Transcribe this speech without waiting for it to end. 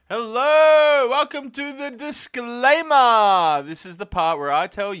Hello! Welcome to the disclaimer! This is the part where I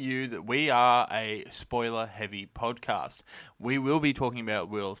tell you that we are a spoiler-heavy podcast. We will be talking about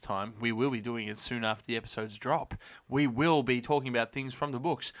Wheel of Time. We will be doing it soon after the episodes drop. We will be talking about things from the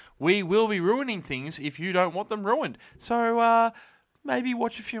books. We will be ruining things if you don't want them ruined. So, maybe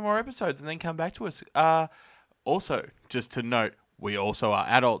watch a few more episodes and then come back to us. Also, just to note, we also are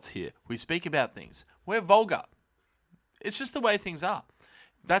adults here. We speak about things. We're vulgar. It's just the way things are.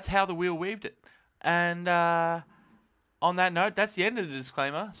 That's how the wheel weaved it. And on that note, that's the end of the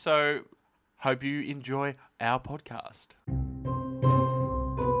disclaimer. So, hope you enjoy our podcast.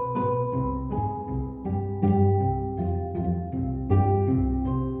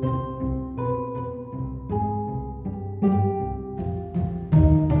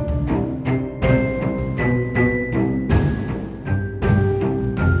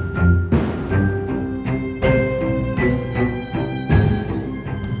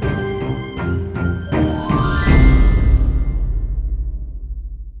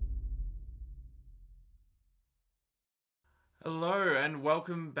 Hello and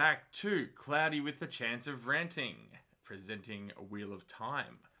welcome back to Cloudy with a Chance of Ranting, presenting a Wheel of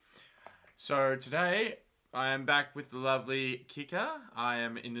Time. So today I am back with the lovely Kika. I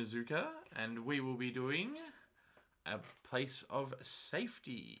am Inazuka and we will be doing A Place of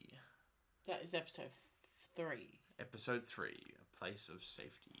Safety. That is episode 3. Episode 3, A Place of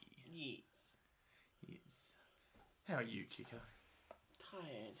Safety. Yes. Yes. How are you, Kika?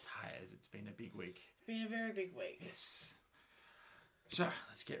 Tired. Tired. It's been a big week. It's been a very big week. Yes. So,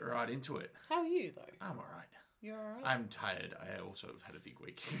 let's get right into it. How are you, though? I'm alright. You're alright? I'm tired. I also have had a big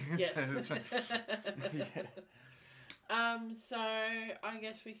week. Yes. Yeah. So, I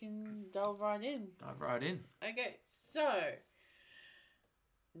guess we can delve right in. Dive right in. Okay, so,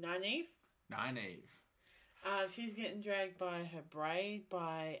 Nynaeve. She's getting dragged by her braid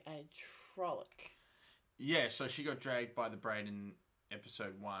by a Trolloc. Yeah, so she got dragged by the braid in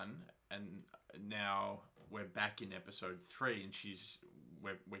episode 1, and now we're back in episode 3, and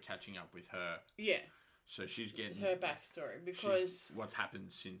we're catching up with her. Yeah. So she's getting her backstory, because what's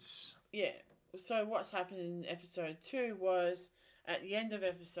happened since. Yeah. So what's happened in episode 2 was, at the end of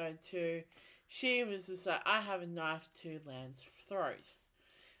episode 2, she was just like, I have a knife to Lan's throat.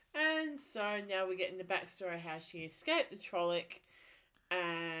 And so now we're getting the backstory of how she escaped the Trolloc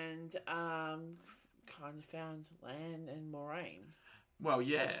and kind of found Lan and Moraine. Well,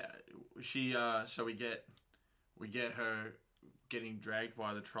 yeah, she. So we get her getting dragged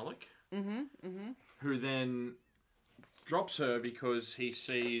by the Trolloc. Who then drops her because he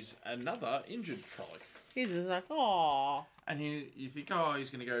sees another injured Trolloc. He's just like, aww. And you think, oh, he's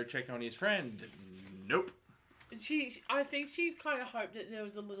going to go check on his friend. Nope. I think she kind of hoped that there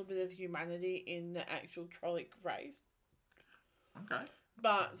was a little bit of humanity in the actual Trolloc race. Okay.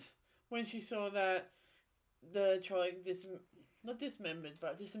 But when she saw that the Trolloc not dismembered,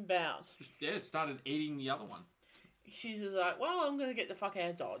 but disemboweled. Yeah, it started eating the other one. She's just like, well, I'm going to get the fuck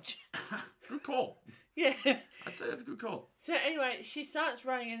out of Dodge. Good call. Yeah. I'd say that's a good call. So anyway, she starts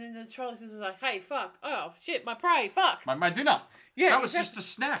running and then the Trolloc is like, hey, fuck. Oh, shit, my prey, fuck. My dinner. Yeah. That was just a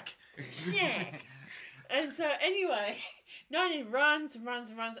snack. Yeah. And so anyway, Nynaeve runs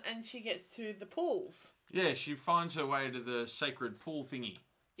and she gets to the pools. Yeah, she finds her way to the sacred pool thingy.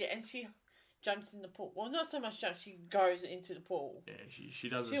 Yeah, and she jumps in the pool. Well, not so much jump, she goes into the pool. Yeah, she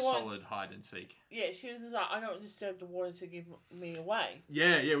does solid hide and seek. Yeah, she was just like, I don't disturb the water to give me away.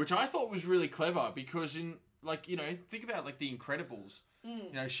 Yeah, which I thought was really clever because think about like the Incredibles.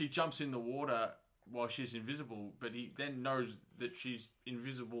 You know, she jumps in the water while she's invisible, but he then knows that she's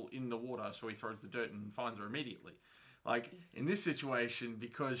invisible in the water, so he throws the dirt and finds her immediately. Like, in this situation,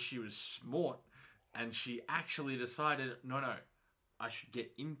 because she was smart and she actually decided, no, I should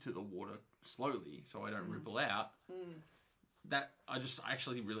get into the water slowly so I don't ripple out. That I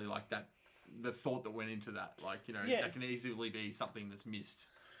actually really like that, the thought that went into that. Like, that can easily be something that's missed.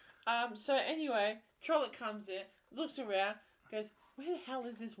 So anyway, Trolloc comes in, looks around, goes, where the hell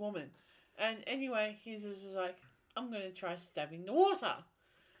is this woman? And anyway, he's just like, I'm going to try stabbing the water.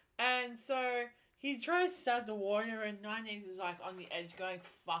 And so he tries to stab the water and Nynaeve is like on the edge going,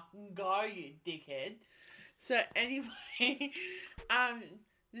 fucking go, you dickhead. So anyway,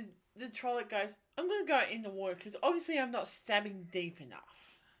 the Trolloc goes, I'm going to go in the water because obviously I'm not stabbing deep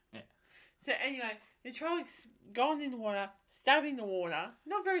enough. Yeah. So anyway, the Trolloc's gone in the water, stabbing the water.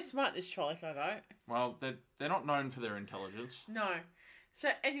 Not very smart, this Trolloc, I know. Well, they're not known for their intelligence. No. So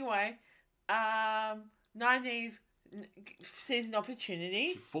anyway, Nynaeve sees an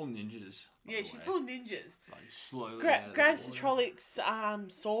opportunity. She full ninjas. Yeah, she's full ninjas. Like slowly grabs the Trollic's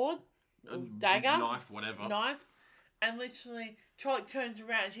sword, dagger, knife, whatever. and literally Trolloc turns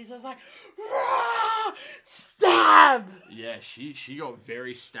around and she's just like, "Rah! Stab!" Yeah, she got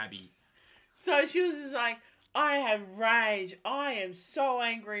very stabby. So she was just like, "I have rage. I am so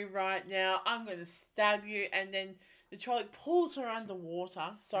angry right now. I'm going to stab you." And then the Trolloc pulls her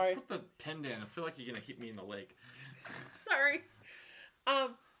underwater. Sorry. Put the pen down. I feel like you're going to hit me in the leg. Sorry.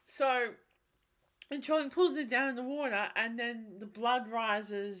 So the Trolloc pulls her down in the water, and then the blood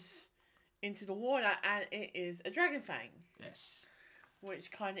rises into the water, and it is a dragon fang. Yes.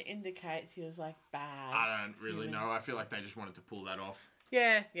 Which kind of indicates he was like bad. I don't really know. I feel like they just wanted to pull that off.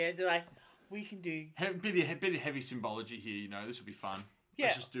 Yeah, they're like, we can do... Bit of heavy symbology here, you know. This will be fun. Yeah.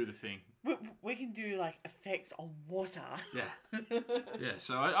 Let's just do the thing. We can do, like, effects on water. Yeah. Yeah,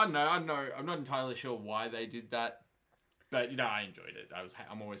 so I know. I'm not entirely sure why they did that. But, you know, I enjoyed it.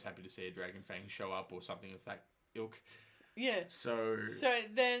 I'm always happy to see a Dragon Fang show up or something of that ilk. Yeah. So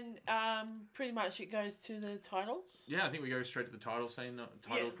then, pretty much it goes to the titles. Yeah, I think we go straight to the title scene,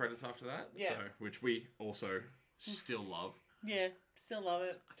 credits after that. Yeah. So, which we also still love. Yeah, still love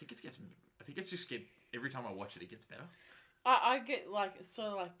it. I think it's just every time I watch it, it gets better. I get like sort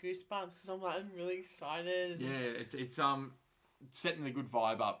of like goosebumps because I'm really excited. Yeah, it's setting the good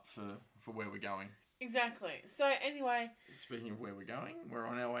vibe up for where we're going. Exactly. So anyway, speaking of where we're going, we're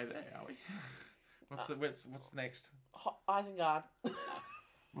on our way there, are we? What's next? Isengard.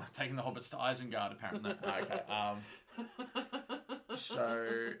 We're taking the hobbits to Isengard, apparently. Okay. So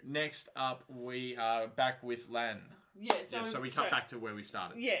next up, we are back with Lan. Yeah. So we cut back to where we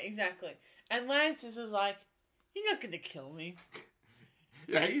started. Yeah, exactly. And Lance is like, "You're not gonna kill me."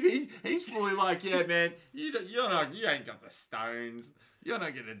 Yeah, he's fully like, "Yeah, man, you ain't got the stones. You're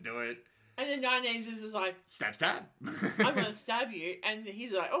not gonna do it." And then Nine Names is like, stab. "I'm gonna stab you," and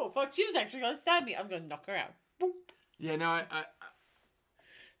he's like, "Oh fuck, she was actually gonna stab me. I'm gonna knock her out." Boom. Yeah, no,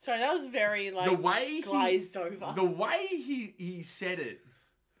 sorry, that was very like the way glazed over. The way he said it,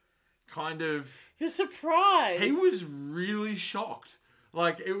 kind of. He was surprised. He was really shocked.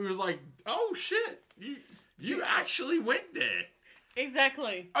 Like it was like, "Oh shit, you actually went there."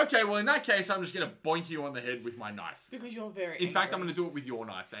 Exactly. Okay, well in that case, I'm just gonna boink you on the head with my knife. Because you're very. In fact, I'm gonna do it with your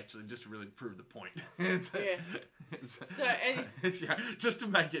knife actually, just to really prove the point. Yeah, just to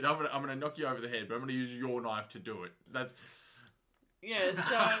make it, I'm gonna knock you over the head, but I'm gonna use your knife to do it. That's. Yeah,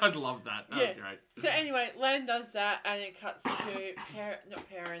 so I'd love that. That's great. So anyway, Lan does that, and it cuts to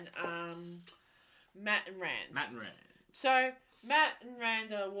Matt and Rand. So Matt and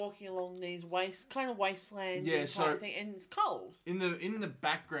Rand are walking along these wasteland kind of thing, and it's cold. In the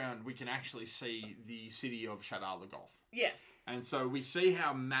background, we can actually see the city of Shadar Logoth. Yeah. And so we see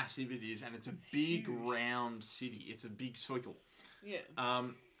how massive it is, and it's a big round city. It's a big circle. Yeah.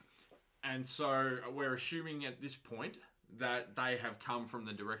 And so we're assuming at this point that they have come from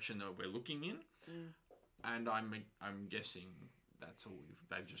the direction that we're looking in, and I'm guessing that's all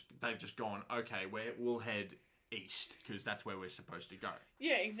they've just gone. Okay, we'll head east because that's where we're supposed to go.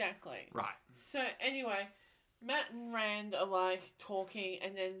 Yeah, exactly. Right. So anyway, Matt and Rand are like talking,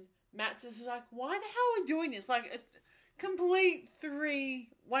 and then Matt says like, "Why the hell are we doing this? Like, it's complete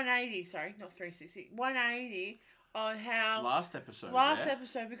 180. Sorry, not 360. 180 on how last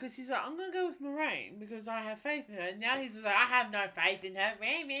episode because he's like, I'm gonna go with Moraine because I have faith in her. And now he's just like, I have no faith in her.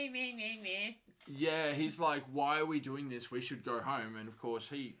 Me. Yeah, he's like, why are we doing this? We should go home. And of course,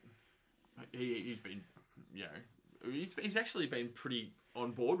 he's been, you know, he's actually been pretty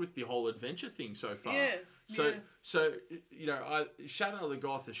on board with the whole adventure thing so far. Yeah. So you know, Shadar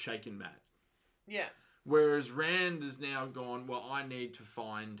Logoth has shaken Matt. Yeah. Whereas Rand has now gone, well, I need to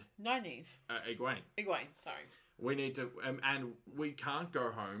find Nynaeve. Egwene, sorry. We need to, and we can't go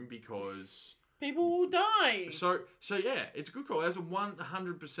home because people will die. So yeah, it's a good call. There's a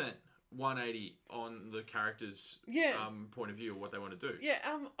 100% 180 on the character's point of view of what they want to do. Yeah,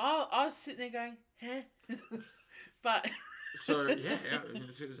 I was sitting there going, huh? But so yeah,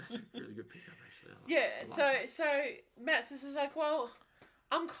 that's a really good pickup actually. So Matt says is like, well,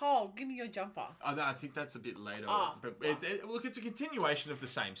 I'm cold. Give me your jumper. I think that's a bit later. But look, it's a continuation of the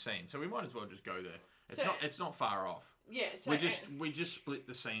same scene, so we might as well just go there. It's not far off. Yeah. So we just split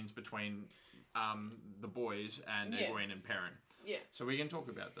the scenes between the boys and Egwene and Perrin. Yeah. So we can talk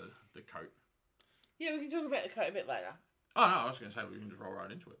about the coat. Yeah, we can talk about the coat a bit later. Oh no, I was going to say we can just roll right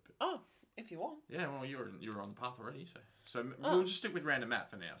into it. But... Oh, if you want. Yeah, well you're on the path already, so we'll just stick with Rand and Matt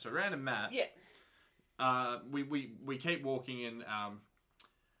for now. So Rand and Matt. Yeah. We keep walking and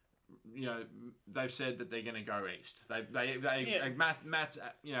you know, they've said that they're going to go east. Matt's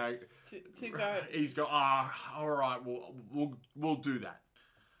you know, to go. He's got all right. We'll do that.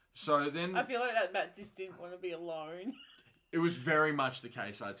 So then I feel like that Matt just didn't want to be alone. It was very much the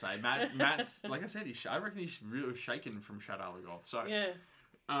case, I'd say. Matt's like I said, I reckon he's really shaken from Shadar Logoth. So Yeah.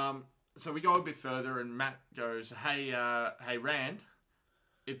 So we go a bit further, and Matt goes, "Hey, Rand,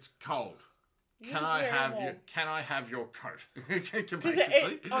 it's cold. Can I have your coat?"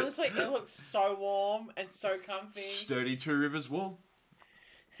 Basically, Honestly, it looks so warm and so comfy. Sturdy Two Rivers wool.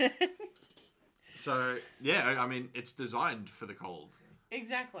 So yeah, I mean, it's designed for the cold.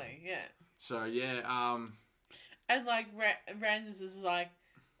 Exactly. Yeah. So yeah, and like Rand is just like,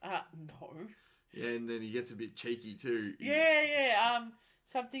 no. Yeah, and then he gets a bit cheeky too. Yeah.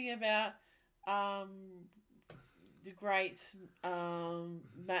 Something about the great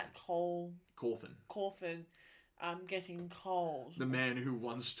Matt Cawthon getting cold. The man who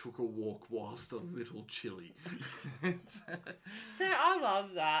once took a walk whilst a little chilly. So I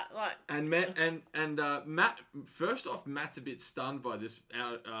love that. Like, and Matt. First off, Matt's a bit stunned by this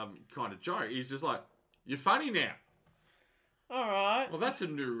kind of joke. He's just like, "You're funny now." All right. Well, that's a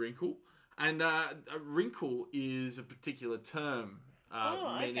new wrinkle, and a wrinkle is a particular term.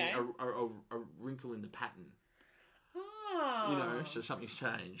 Meaning okay. a wrinkle in the pattern. Oh. You know, so something's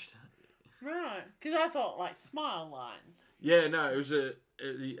changed. Right, because I thought like smile lines. Yeah, no, it was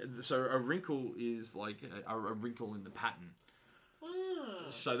so a wrinkle is like a wrinkle in the pattern. Oh.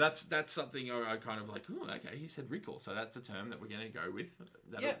 So that's something I kind of like. Oh, okay, he said wrinkle, so that's a term that we're going to go with.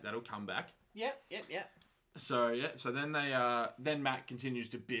 That'll come back. Yep. So yeah, so then then Matt continues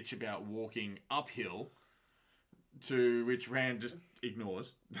to bitch about walking uphill, to which Rand just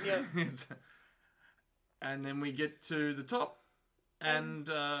ignores. Yeah. And then we get to the top, and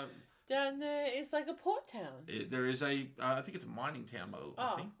down there is like a port town. There is I think it's a mining town,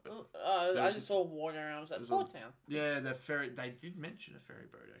 I think. I just saw water and I was like, port town. Yeah, the ferry. They did mention a ferry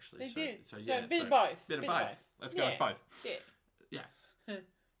boat actually. They did. So yeah, a bit of both. Bit of both. Let's go with both. Yeah. Yeah.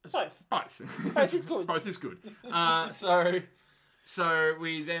 Both. Both is good. Both is good. So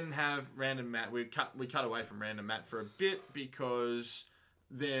we then have Rand and Matt. We cut away from Rand and Matt for a bit because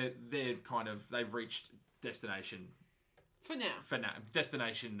they've reached destination. For now.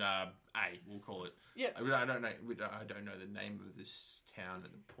 Destination A, we'll call it. Yeah. I don't know the name of this town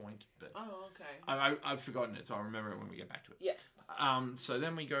at the point, but oh, okay. I've forgotten it, so I'll remember it when we get back to it. Yeah. So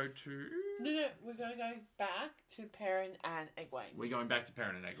then we go to. No, we're going to go back to Perrin and Egwene. We're going back to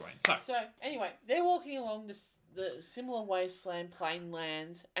Perrin and Egwene. So anyway, they're walking along the similar wasteland, plain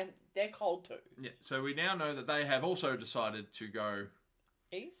lands, and they're cold too. Yeah. So we now know that they have also decided to go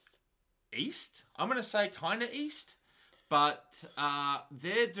east. I'm going to say kind of east, but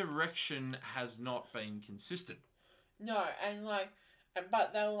their direction has not been consistent. No, and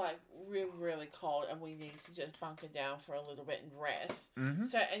but they were like really, really cold, and we needed to just bunker down for a little bit and rest. Mm-hmm.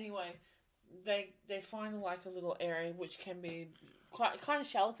 So anyway, they find like a little area which can be quite kind of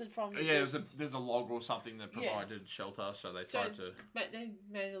sheltered from. Yeah, there's a log or something that provided shelter, so they tried to. But they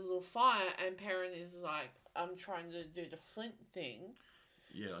made a little fire, and Perrin is like, I'm trying to do the flint thing.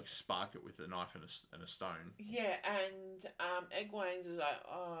 Yeah, like spark it with a knife and a stone. Yeah, and Egwene's is like,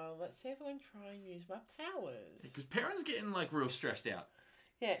 oh, let's see if I can try and use my powers. Because Perrin's getting like real stressed out.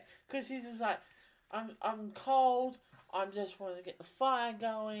 Yeah, because he's just like, I'm cold. I just want to get the fire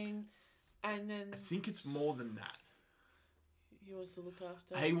going, and then I think it's more than that. He wants to look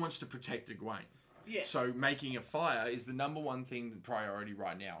after. He wants to protect Egwene. Yeah. So making a fire is the number one priority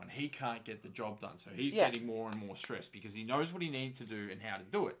right now, and he can't get the job done. So he's getting more and more stressed because he knows what he needs to do and how to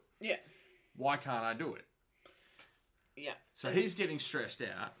do it. Yeah. Why can't I do it? Yeah. So he's getting stressed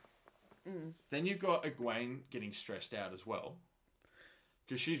out. Mm. Then you've got Egwene getting stressed out as well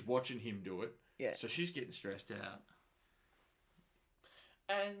because she's watching him do it. Yeah. So she's getting stressed out.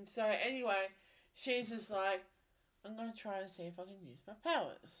 And so anyway, she's just like, I'm going to try and see if I can use my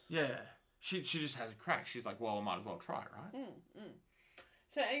powers. Yeah. She just has a crack. She's like, well, I might as well try, right?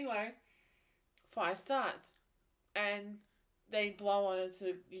 So anyway, fire starts. And they blow on it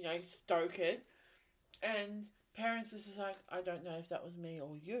to, stoke it. And Parents is like, I don't know if that was me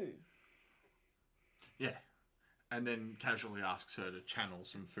or you. Yeah. And then casually asks her to channel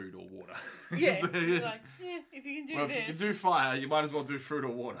some food or water. Yeah. He's like, if you can do this. If you can do fire, you might as well do food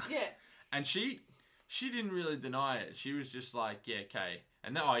or water. Yeah. And she didn't really deny it. She was just like, yeah, okay.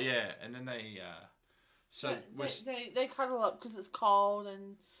 And then, and then they, they cuddle up because it's cold,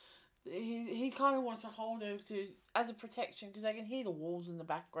 and he kind of wants to hold her as a protection because they can hear the wolves in the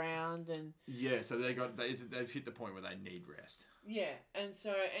background, and yeah. So they've hit the point where they need rest. Yeah, and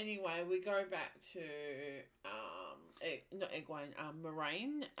so anyway, we go back to not Egwene,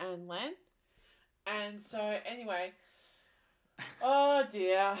 Moraine and Lan, and so anyway, oh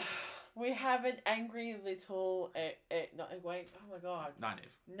dear. We have an angry little, not Egwene, oh my god.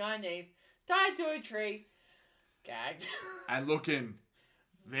 Nynaeve. Nynaeve tied to a tree, Gagged. and looking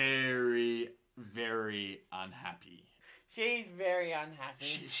very, very unhappy. She's very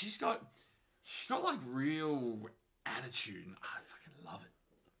unhappy. She's got like real attitude, and I fucking love it.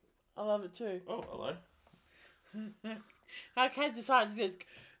 I love it too. Oh, hello. Our cat decided to just...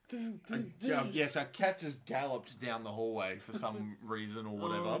 Yes, our cat just galloped down the hallway for some reason or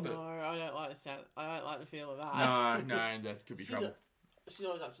whatever. Oh, but no, I don't like the sound. I don't like the feel of that. no, that could be trouble. She's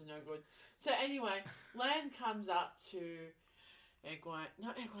always up to no good. So anyway, Lan comes up to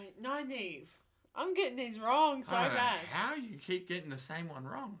Nynaeve. I'm getting these wrong so I don't know bad. how you keep getting the same one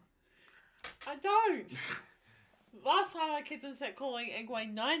wrong. I don't. Last time I kept on calling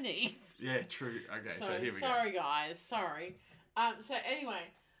Egwene Nynaeve. Yeah, true. Okay, so here we go. Sorry, guys. Sorry. So anyway,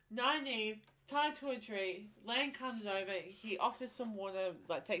 Nynaeve tied to a tree. Lan comes over. He offers some water.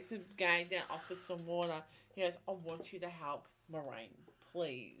 Like takes a gang down, offers some water. He goes, "I want you to help Moraine,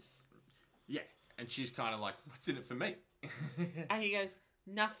 please." Yeah, and she's kind of like, "What's in it for me?" And he goes,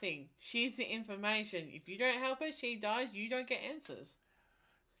 "Nothing. She's the information. If you don't help her, she dies. You don't get answers."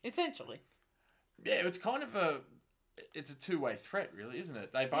 Essentially. Yeah, it's kind of a two-way threat, really, isn't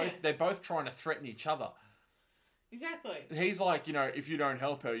it? They're both trying to threaten each other. Exactly. He's like, if you don't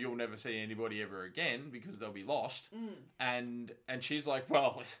help her, you'll never see anybody ever again because they'll be lost. And she's like,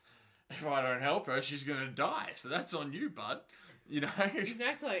 well, if I don't help her, she's gonna die. So that's on you, bud.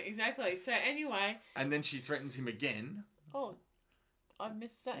 Exactly. So anyway. And then she threatens him again. Oh, I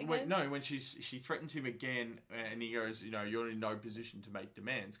missed that again. Wait, no, when she threatens him again, and he goes, you're in no position to make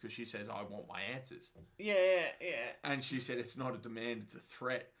demands because she says, I want my answers. Yeah. And she said, it's not a demand, it's a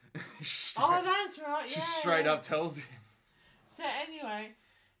threat. That's right. She straight up tells him. So anyway,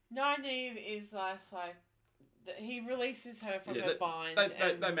 Nynaeve is like he releases her from her binds.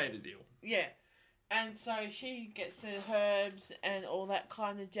 They made a deal. Yeah, and so she gets the herbs and all that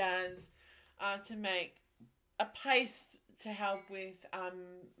kind of jazz to make a paste to help with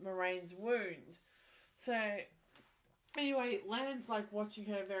Moraine's wound. So anyway, Lan's like watching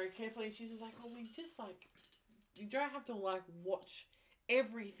her very carefully. She's just like, "Oh, we just like you don't have to like watch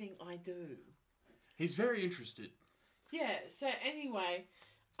everything I do." He's very interested. Yeah, so anyway,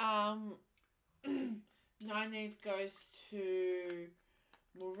 Nynaeve goes to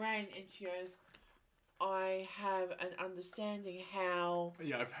Moraine and she goes, I have an understanding how...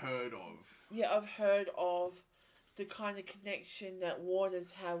 Yeah, I've heard of the kind of connection that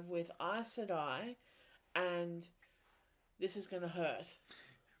waters have with Aes Sedai, and this is going to hurt.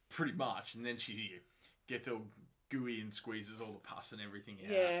 Pretty much, and then she gets all gooey and squeezes all the pus and everything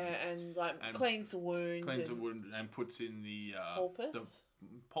out. Yeah, and cleans the wound. And puts in the... Poultice? The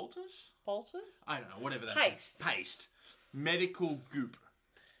poultice? Poultice? I don't know, whatever that Paste. is. Paste. Medical goop.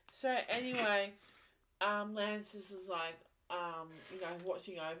 So anyway, Lance is like,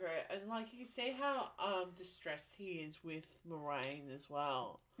 watching over it, and like you can see how distressed he is with Moraine as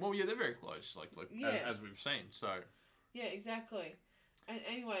well. Well, yeah, they're very close, as we've seen. So yeah, exactly. And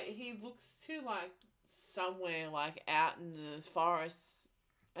anyway, he looks to like somewhere like out in the forest,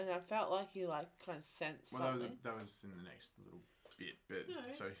 and I felt like he like kind of sensed something. That was in the next little bit, but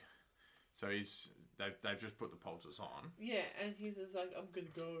No. so they've just put the poultice on. Yeah, and he's just like, I'm gonna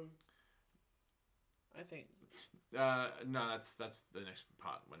go. I think. No, that's the next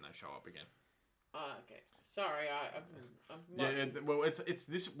part when they show up again. Oh, okay. Sorry, I'm well, it's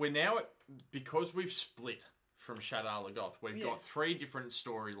this. We're now because we've split from Shadar Logoth. We've got 3 different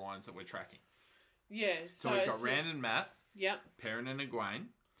storylines that we're tracking. Yeah. So we've got Rand and Mat. Yep. Perrin and Egwene,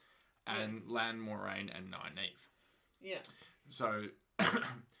 and Lan, Moraine, and Nynaeve. Yeah. So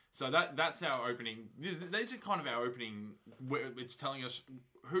that's our opening. These are kind of our opening. It's telling us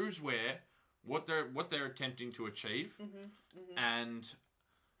who's where, what they're attempting to achieve, and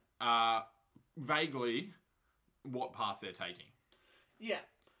vaguely what path they're taking. Yeah.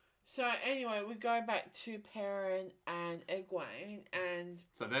 So anyway, we go back to Perrin and Egwene, and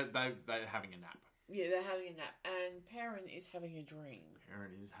so they're having a nap. Yeah, they're having a nap, and Perrin is having a dream.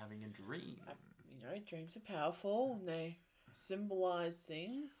 Perrin is having a dream. Dreams are powerful, and they symbolize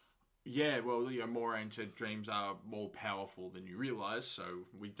things. Yeah, well, Moraine said dreams are more powerful than you realise, so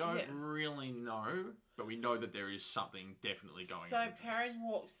we don't really know, but we know that there is something definitely going on. So Perrin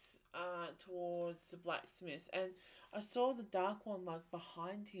walks towards the blacksmith, and I saw the Dark One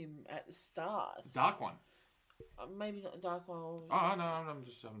behind him at the start. Dark One? Maybe not the Dark One. Oh no, I'm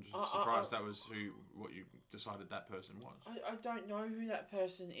just surprised that was what you decided that person was. I don't know who that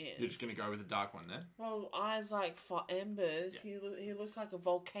person is. You're just gonna go with the Dark One then? Well, eyes like for embers. Yeah. He looks like a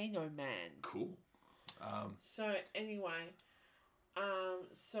volcano man. Cool. So anyway,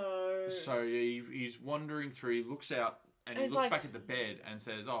 so he's wandering through. He looks out and he looks back at the bed and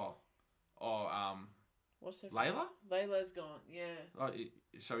says, What's her Layla? Layla's gone, yeah.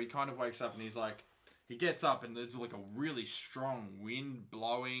 So he kind of wakes up and he's like, he gets up and there's like a really strong wind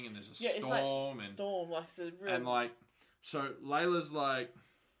blowing and there's a storm it's like storm, like it's a real... and like, so Layla's like,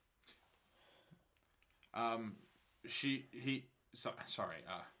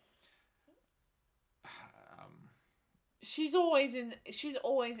 She's always in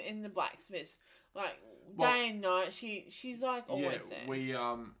the blacksmiths, like day and night. She's like always there.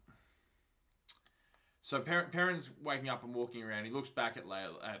 So Perrin's waking up and walking around. He looks back at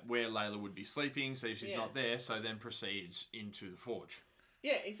Layla, at where Layla would be sleeping, sees she's not there, so then proceeds into the forge.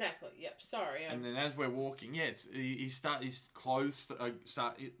 Yeah, exactly. Yep. Sorry. And then as we're walking, his clothes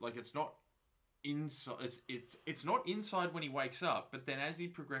start like it's not inside. It's not inside when he wakes up, but then as he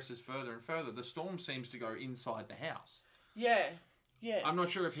progresses further and further, the storm seems to go inside the house. Yeah. Yeah. I'm not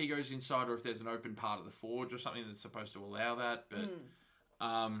sure if he goes inside or if there's an open part of the forge or something that's supposed to allow that, but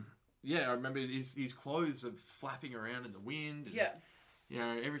yeah, I remember his clothes are flapping around in the wind. And, you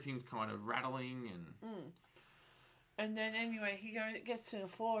know, everything's kind of rattling and. And then anyway, he gets to the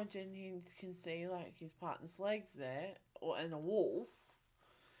forge and he can see like his partner's legs there, and a wolf.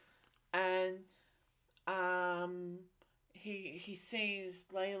 And he sees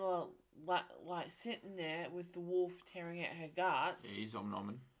Layla like sitting there with the wolf tearing at her guts. Yeah, he's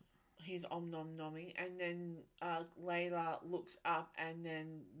om-nomming. He's om-nom-nomming, and then Layla looks up, and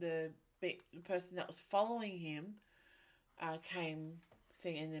then the person that was following him came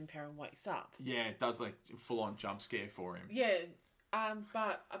thing, and then Perrin wakes up. Yeah, it does like full-on jump scare for him. Yeah,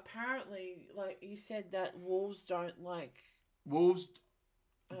 but apparently, like you said, that wolves don't like... Wolves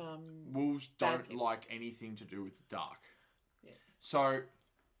don't like anything to do with the dark. Yeah. So,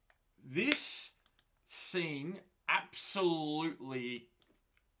 this scene absolutely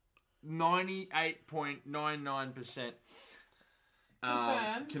 98.99%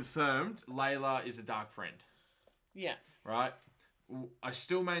 confirmed Layla is a dark friend. Yeah. Right? I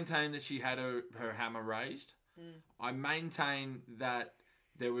still maintain that she had her hammer raised. I maintain that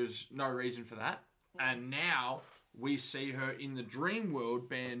there was no reason for that. And now we see her in the dream world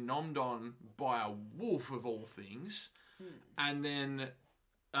being nommed on by a wolf of all things. And then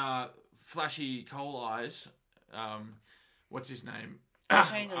Flashy Coal Eyes, what's his name?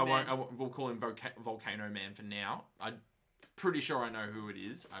 We'll call him Volcano Man for now. I'm pretty sure I know who it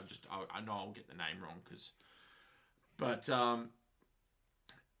is. I know I'll get the name wrong but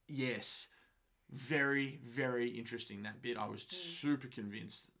yes, very, very interesting, that bit. I was super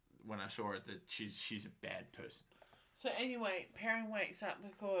convinced when I saw it that she's a bad person. So anyway, Perrin wakes up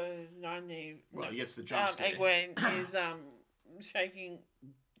because he gets the jump scare. Egwene is shaking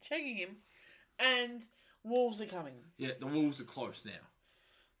him, and wolves are coming. Yeah, the wolves are close now.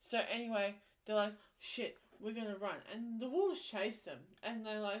 So anyway, they're like, shit, we're going to run. And the wolves chase them. And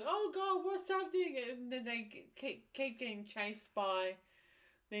they're like, oh God, what's happening? And then they keep getting chased by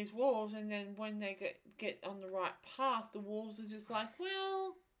these wolves. And then when they get on the right path, the wolves are just like,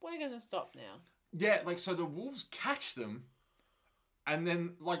 well, we're going to stop now. Yeah, like, so the wolves catch them. And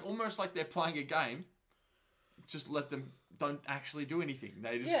then, like, almost like they're playing a game, just let them, don't actually do anything.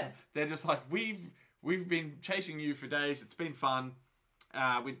 They're just like, we've been chasing you for days. It's been fun.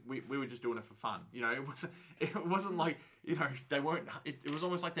 We were just doing it for fun. You know, it wasn't like, you know, they weren't. It was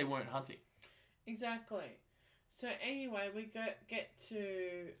almost like they weren't hunting. Exactly. So anyway, we get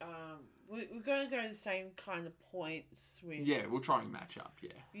to we're going to go the same kind of points with. Yeah, we'll try and match up. Yeah.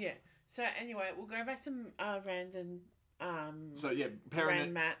 Yeah. So anyway, we'll go back to Rand and So yeah, Perrin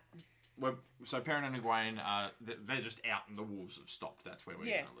and Matt. So Perrin and Egwene, they're just out and the wolves have stopped. That's where we're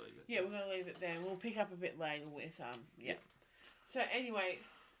going to leave it. Yeah, we're going to leave it there. We'll pick up a bit later with yeah. So anyway,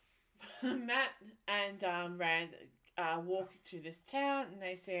 Matt and Rand walk to this town and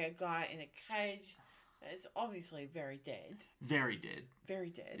they see a guy in a cage that's obviously very dead. Very dead. Very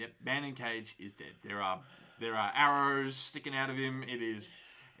dead. Yep, man in cage is dead. There are arrows sticking out of him. It is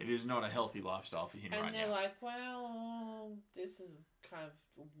not a healthy lifestyle for him right now. And they're like, well, this is kind of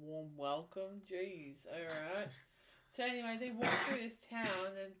a warm welcome. Jeez, all right. So anyway, they walk through this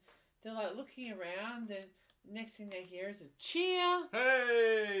town and they're like looking around, and next thing they hear is a cheer.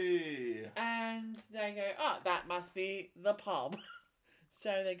 Hey! And they go, oh, that must be the pub.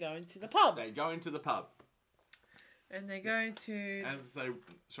 So they go into the pub. They go into the pub. And they go to... As they...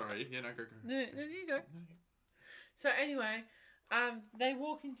 Sorry, yeah, no, go. No, you go. So anyway, they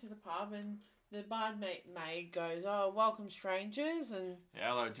walk into the pub and the barmaid goes, oh, welcome strangers. And yeah,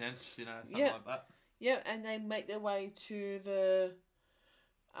 hello, gents, you know, something like that. Yeah, and they make their way to the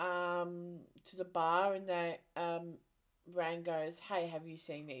bar, and they Rand goes, hey, have you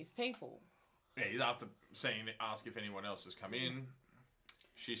seen these people? Yeah, he's after ask if anyone else has come in.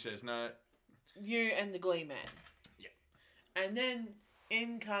 She says no. you and the Glee Man. Yeah. And then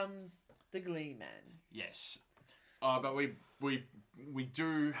in comes the Glee Man. Yes. But we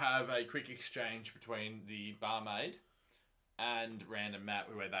do have a quick exchange between the barmaid and Rand and Matt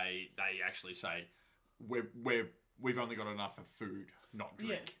where they actually say we've only got enough for food, not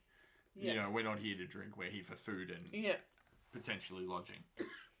drink. Yeah. You know, we're not here to drink. We're here for food and potentially lodging.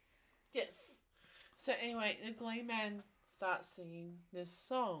 Yes. So anyway, the Glee Man starts singing this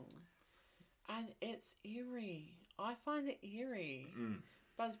song, and it's eerie. I find it eerie,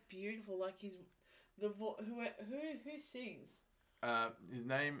 but it's beautiful. Like who sings? His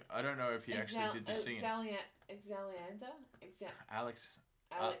name, I don't know if he actually did the singing.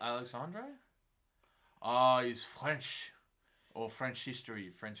 Alexandre? Oh, he's French. Or French history,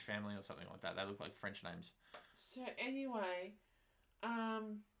 French family or something like that. They look like French names. So anyway,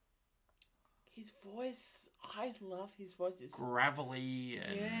 his voice, I love his voice. It's gravelly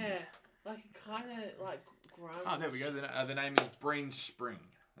and... Yeah, like kind of like grunge. Oh, there we go. The name is Breen Spring.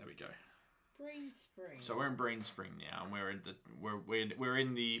 There we go. Breen Spring. So we're in Breen Spring now, and we're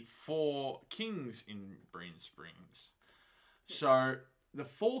in the Four Kings in Breen Springs. So the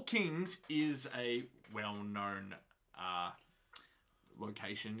Four Kings is a well-known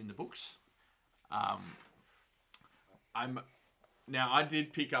location in the books. I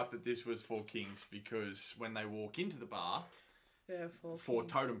did pick up that this was Four Kings because when they walk into the bar, there are four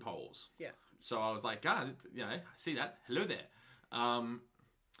totem poles. Yeah. So I was like, I see that. Hello there.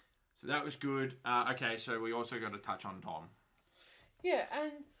 So that was good. Okay, so we also got to touch on Tom. Yeah,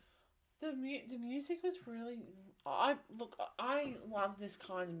 and the music was really... I love this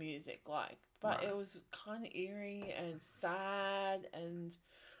kind of music, but right. It was kind of eerie and sad and,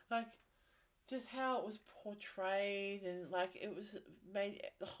 just how it was portrayed and, it was made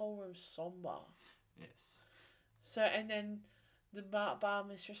the whole room somber. Yes. So, and then the bar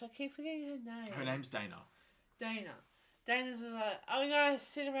mistress, I keep forgetting her name. Her name's Dana. Dana's like, are we going to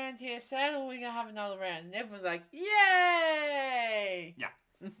sit around here sad or are we going to have another round? And everyone's like, yay! Yeah.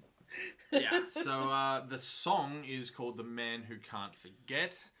 Yeah, so the song is called The Man Who Can't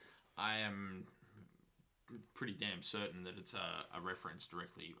Forget. I am pretty damn certain that it's a reference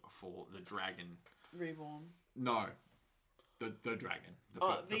directly for the dragon. Reborn. No. The dragon.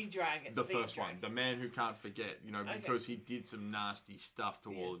 The dragon. The first one. The Man Who Can't Forget, because he did some nasty stuff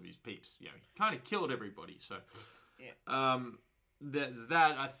to all of his peeps. He kind of killed everybody, so... Yeah. There's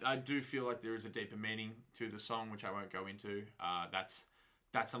that. I do feel like there is a deeper meaning to the song, which I won't go into. That's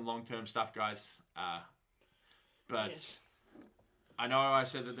some long-term stuff, guys. But yes. I know I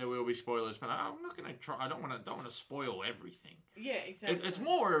said that there will be spoilers, but I'm not going to try. I don't want to spoil everything. Yeah, exactly. It's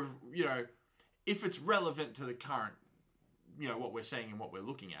more of if it's relevant to the current, what we're saying and what we're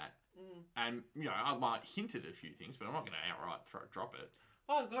looking at, and I might hint at a few things, but I'm not going to outright drop it.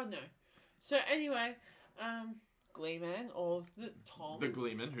 Oh God, no. So anyway, Gleeman or Tom. The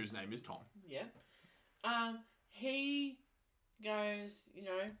Gleeman, whose name is Tom. Yeah. He goes,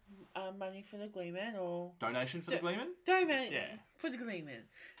 money for the Gleeman or... Donation for the Gleeman? Donation for the Gleeman.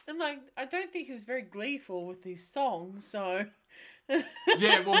 And, I don't think he was very gleeful with these songs, so...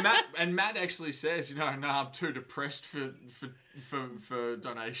 Yeah, well, Matt actually says, no, I'm too depressed for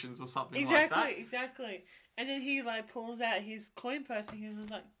donations or something like that. Exactly. And then he, pulls out his coin purse and he's just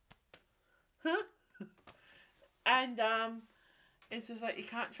like, huh? And, it's just you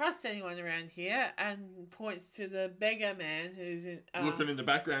can't trust anyone around here, and points to the beggar man who's in... looking in the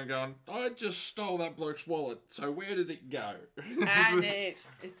background going, I just stole that bloke's wallet, so where did it go? And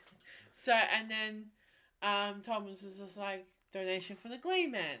and then Tom was just like, donation for the Glee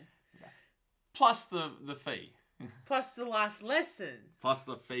Man. Plus the fee. Plus the life lesson. Plus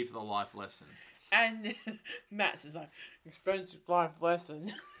the fee for the life lesson. And Matt's is like, expensive life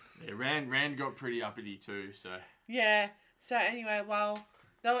lesson. Yeah, Rand got pretty uppity too, so... Yeah. So anyway,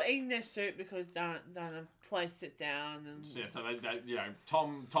 they were eating their soup because Dana placed it down, and yeah. So they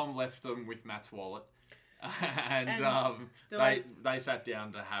Tom left them with Matt's wallet, and they sat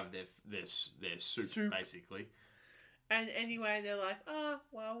down to have their soup basically. And anyway, they're like,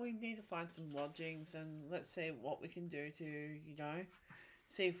 we need to find some lodgings, and let's see what we can do to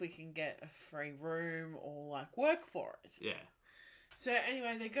see if we can get a free room or work for it. Yeah. So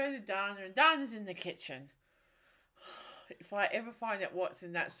anyway, they go to Dana, and Dana's in the kitchen. If I ever find out what's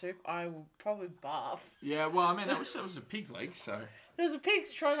in that soup, I will probably barf. Yeah, well, I mean, that was a pig's leg, so... There's a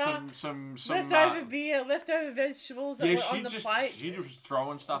pig's trotter, some leftover beer, leftover vegetables that were on the plate. She just was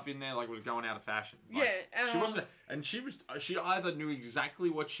throwing stuff in there like it was going out of fashion. She wasn't... And she either knew exactly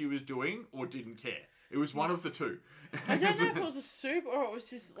what she was doing or didn't care. It was one of the two. I don't know if it was a soup or it was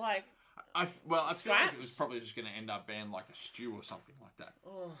just I feel like it was probably just going to end up being like a stew or something like that.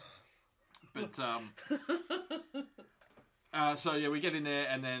 Oh. But so yeah, we get in there,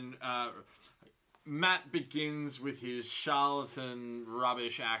 and then Matt begins with his charlatan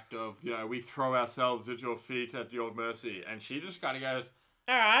rubbish act of, we throw ourselves at your feet at your mercy, and she just kind of goes,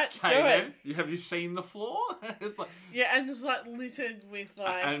 "All right, "Okay, do then, it." have you seen the floor?" It's like, Yeah, and it's like littered with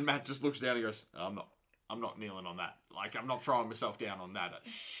like. and Matt just looks down and goes, I'm not kneeling on that. Like, I'm not throwing myself down on that.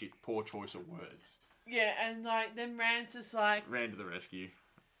 Shit, poor choice of words. Yeah, and like then Rand's just like, Ran to the rescue.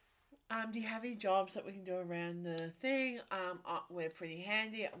 do you have any jobs that we can do around the thing? We're pretty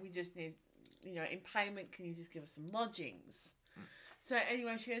handy. We just need, in payment, can you just give us some lodgings? So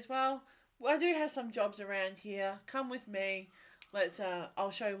anyway, she goes, well, I do have some jobs around here. Come with me.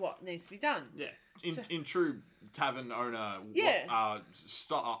 I'll show you what needs to be done. Yeah, in true tavern owner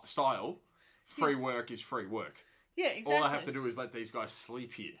style, free work is free work. Yeah, exactly. All I have to do is let these guys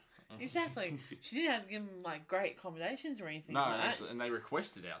sleep here. Exactly. She didn't have to give them like great accommodations or anything like that. And they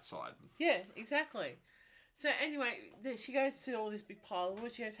requested outside. Yeah, exactly. So anyway, she goes to all this big pile of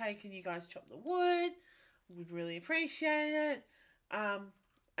wood. She goes, hey, can you guys chop the wood? We'd really appreciate it.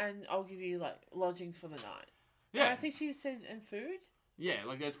 And I'll give you like lodgings for the night. Yeah. I think she said, and food? Yeah,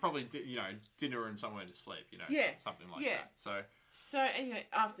 like it's probably, dinner and somewhere to sleep, Yeah. something like that. So anyway,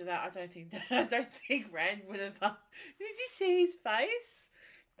 after that, I don't think Rand would have. Did you see his face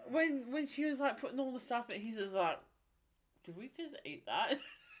when she was like putting all the stuff in? He's just like, did we just eat that?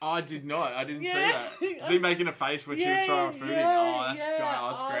 I did not. I didn't see that. Is he making a face when she was throwing food in? Oh,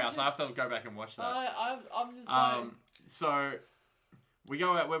 that's gross. I have to go back and watch that. I'm just like. So we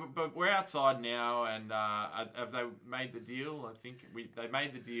go out. We're outside now, and have they made the deal? I think they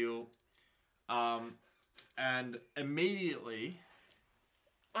made the deal. And immediately,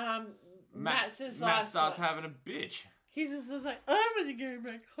 Matt starts having a bitch. He's just like, I'm gonna go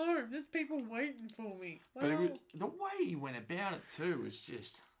back home. There's people waiting for me. Well, but the way he went about it too was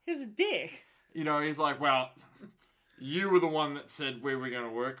just. He was a dick. He's like, well, you were the one that said we were going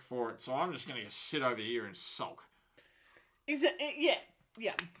to work for it, so I'm just going to sit over here and sulk.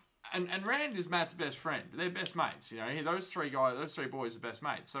 Yeah. And Rand is Matt's best friend. They're best mates. Those three boys are best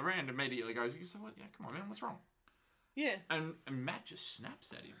mates. So Rand immediately goes, "What? Yeah, come on, man, what's wrong?" Yeah. And Matt just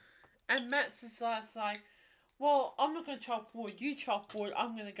snaps at him. And Matt's just like, well, I'm not going to chop wood. You chop wood.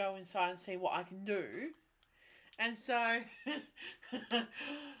 I'm going to go inside and see what I can do. And so,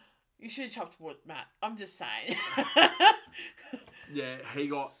 you should have chopped wood, Matt. I'm just saying. Yeah, he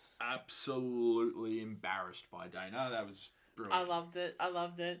got absolutely embarrassed by Dana. That was brilliant. I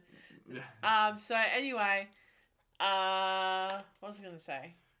loved it. Yeah. So anyway, what was I going to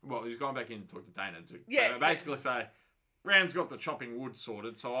say? Well, he's gone back in to talk to Dana to basically say, Rand's got the chopping wood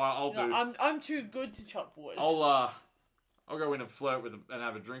sorted, so I'll do. I'm too good to chop wood. I'll go in and flirt with her and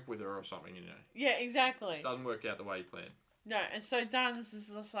have a drink with her or something, Yeah, exactly. Doesn't work out the way you planned. No, and so Dana's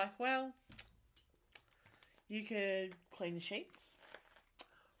is just like, well, you could clean the sheets.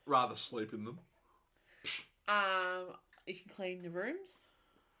 Rather sleep in them. You can clean the rooms.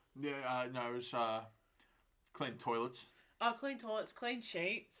 Yeah, no, it was clean toilets. Oh, clean toilets, clean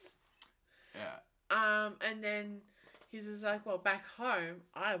sheets. Yeah. And then he's just like, well, back home,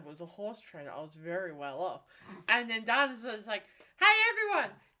 I was a horse trader. I was very well off. And then Dana's like, hey,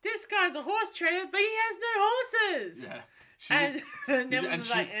 everyone, this guy's a horse trader, but he has no horses. Yeah. And Neville's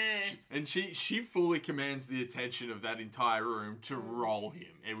like, And she fully commands the attention of that entire room to roll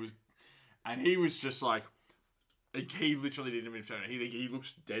him. And he was just like, he literally didn't even turn. He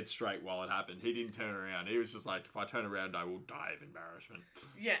looks dead straight while it happened. He didn't turn around. He was just like, if I turn around, I will die of embarrassment.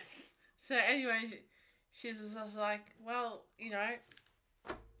 Yes. So anyway, she's just like, well,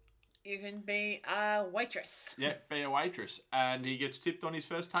 you can be a waitress. Yeah, be a waitress. And he gets tipped on his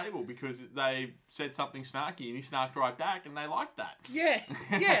first table because they said something snarky and he snarked right back and they liked that. Yeah,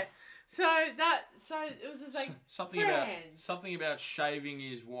 yeah. So it was just like something about shaving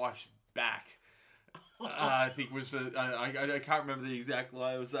his wife's back. I think was I can't remember the exact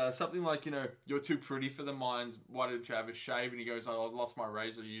line. It was something like, you're too pretty for the mines. Why didn't you have a shave? And he goes, I lost my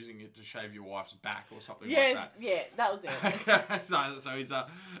razor using it to shave your wife's back or something like that. Yeah, that was it. So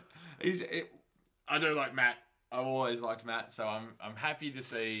he's I do like Matt. I've always liked Matt, so I'm happy to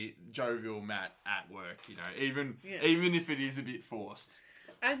see jovial Matt at work. Even if it is a bit forced.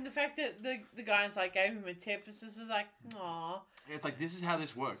 And the fact that the guys like gave him a tip, it's just like, aw. It's like, this is how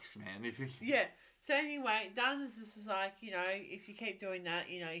this works, man. Yeah. So anyway, Dana's just like, if you keep doing that,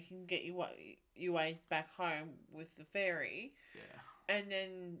 you can get your way back home with the ferry. Yeah. And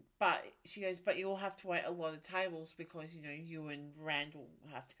then, but she goes, but you will have to wait a lot of tables because, you and Randall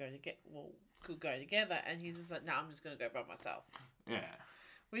have to could go together. And he's just like, no, I'm just going to go by myself. Yeah.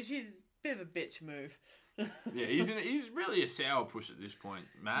 Which is bit of a bitch move. Yeah, he's really a sourpuss at this point,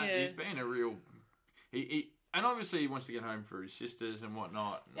 Matt. Yeah. He's been a real... And obviously he wants to get home for his sisters and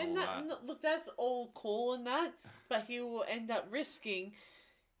whatnot. And all that. Look, that's all cool and that, but he will end up risking,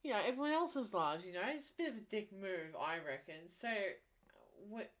 everyone else's lives, It's a bit of a dick move, I reckon. So,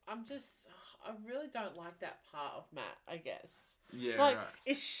 I really don't like that part of Matt, I guess. Yeah, like, right.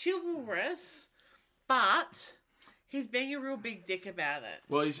 it's chivalrous, but he's being a real big dick about it.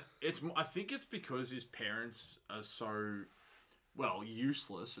 Well, I think it's because his parents are so,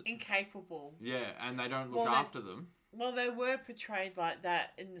 useless. Incapable. Yeah, and they don't look after them. Well, they were portrayed like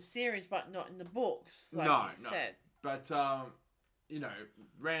that in the series, but not in the books, like you said. But,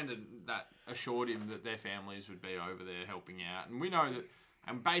 Rand that assured him that their families would be over there helping out. And we know that,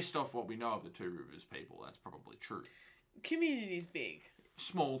 and based off what we know of the Two Rivers people, that's probably true. Community's big.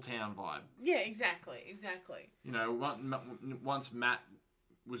 Small town vibe. Yeah, exactly. Once Matt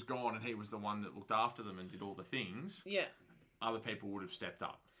was gone and he was the one that looked after them and did all the things, other people would have stepped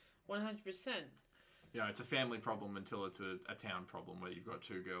up. 100%. It's a family problem until it's a town problem where you've got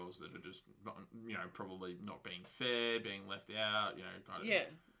two girls that are just, probably not being fed, being left out,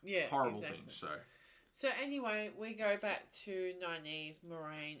 horrible exactly. things. So anyway, we go back to Nynaeve,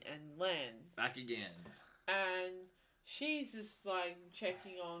 Moraine, and Lan. Back again. And she's just like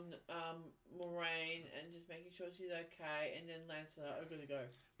checking on Moraine and just making sure she's okay. And then Lan's like, "I'm gonna go."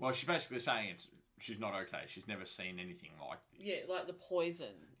 Well, she's basically saying she's not okay. She's never seen anything like this. Yeah, like the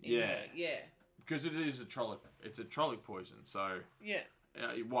poison. Yeah. Yeah. Because it is it's a trollic poison. So yeah.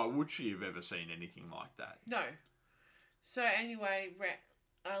 Why would she have ever seen anything like that? No. So anyway,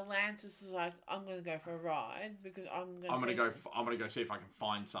 Lance is like, I'm gonna go for a ride because I'm gonna go see if I can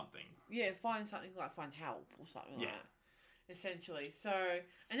find something. Yeah, find something like find help or something like that. Essentially. So,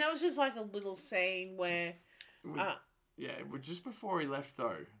 and that was just like a little scene where. Just before he left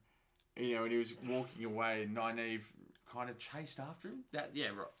though, when he was walking away, Nynaeve kind of chased after him. Right.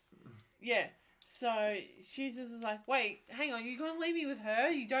 Yeah. So she's just like, wait, hang on, you're going to leave me with her?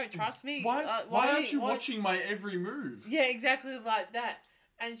 You don't trust me? Why aren't you watching my every move? Yeah, exactly like that.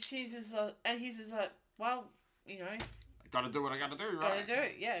 And she's just and he's just like, well, Gotta do what I gotta do, right? Gotta do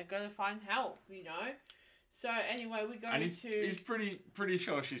it, yeah. Gotta find help, So anyway, we go and he's pretty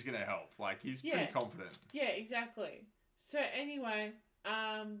sure she's gonna help. Like, he's pretty confident. Yeah, exactly. So anyway,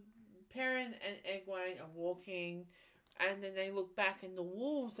 Perrin and Egwene are walking. And then they look back, and the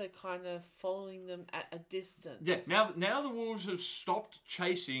wolves are kind of following them at a distance. Yeah, now the wolves have stopped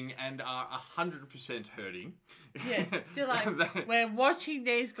chasing and are 100% hurting. Yeah, they're like, we're watching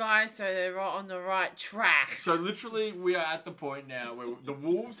these guys, so they're on the right track. So literally, we are at the point now where the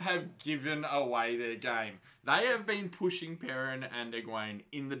wolves have given away their game. They have been pushing Perrin and Egwene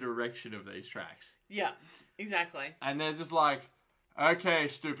in the direction of these tracks. Yeah, exactly. And they're just like, okay,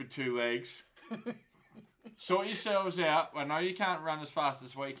 stupid two legs. Sort yourselves out. I know you can't run as fast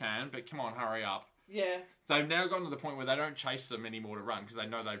as we can, but come on, hurry up. Yeah. They've now gotten to the point where they don't chase them anymore to run because they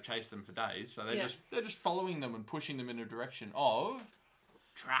know they've chased them for days. So they're just following them and pushing them in a direction of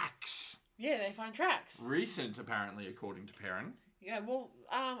tracks. Yeah, they find tracks. Recent, apparently, according to Perrin. Yeah, well,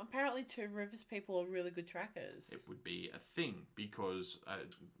 apparently Two Rivers people are really good trackers. It would be a thing because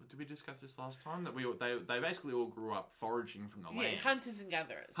did we discuss this last time that they basically all grew up foraging from the land. Yeah, hunters and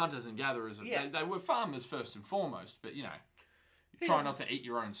gatherers. Hunters and gatherers. Yeah. They were farmers first and foremost, but you try not to eat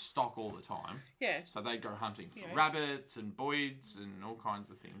your own stock all the time. Yeah. So they go hunting for rabbits and boids and all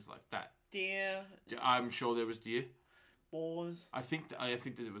kinds of things like that. Deer. I'm sure there was deer. Boars. I think that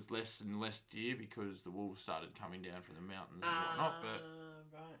it was less and less deer because the wolves started coming down from the mountains and whatnot. But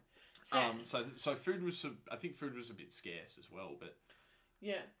right. So food was, I think food was a bit scarce as well. But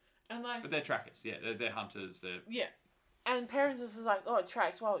yeah, and but they're trackers. Yeah, they're hunters. And parents is like, oh,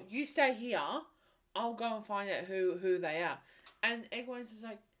 tracks. Well, you stay here. I'll go and find out who they are. And Egwene's is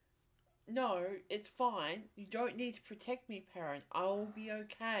like, no, it's fine. You don't need to protect me, parent. I'll be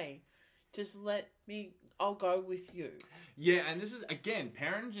okay. Just let me. I'll go with you. Yeah, and this is, again,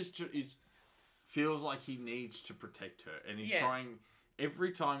 Perrin just feels like he needs to protect her. And he's trying,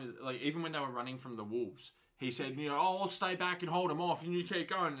 every time, like, even when they were running from the wolves, he said, I'll stay back and hold them off, and you keep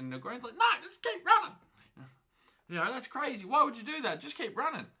going. And Egwene's like, no, just keep running. That's crazy. Why would you do that? Just keep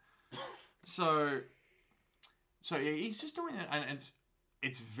running. So yeah, he's just doing it, and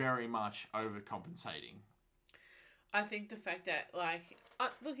it's very much overcompensating. I think the fact that, like,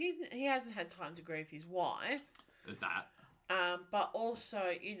 look, he hasn't had time to grieve his wife. There's that. But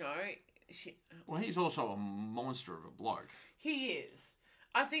also, Well, he's also a monster of a bloke. He is.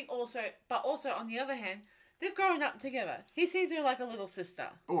 I think also, but also on the other hand, they've grown up together. He sees her like a little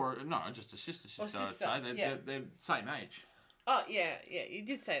sister. Or, no, just a sister, I'd say. They're same age. Oh, yeah, you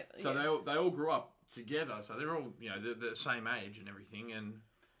did say that. So yeah. they all grew up together. So they're all, they're the same age and everything. And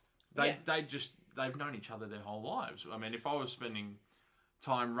they've known each other their whole lives. I mean, if I was spending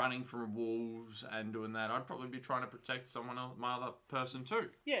time running from wolves and doing that, I'd probably be trying to protect someone else, my other person too.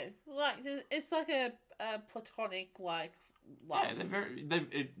 Yeah, like, it's like a platonic, like, love. Yeah,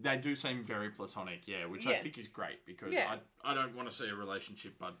 they do seem very platonic, which I think is great because I don't want to see a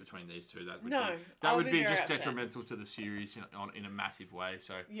relationship bud between these two. That would be just detrimental to the series in a massive way.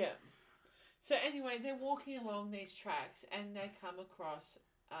 So yeah. So anyway, they're walking along these tracks and they come across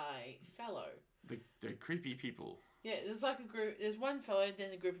a fellow. The creepy people. Yeah, there's like a group. There's one fellow,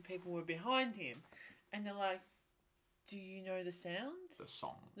 then a group of people were behind him, and they're like, "Do you know the sound? The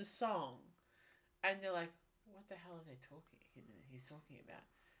song. The song." And they're like, "What the hell are they talking? He's talking about?"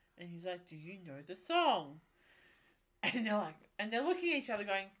 And he's like, "Do you know the song?" And they're looking at each other,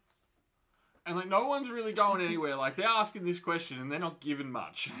 going. And like no one's really going anywhere. Like they're asking this question and they're not given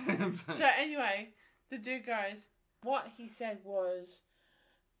much. So anyway, the dude goes. What he said was,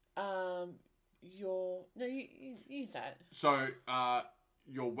 you say it. So,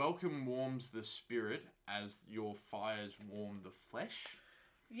 your welcome warms the spirit as your fires warm the flesh.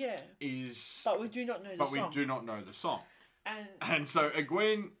 Yeah. But we do not know the song. But we do not know the song. And so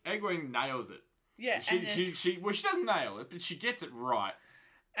Egwene nails it. Yeah. She doesn't nail it, but she gets it right.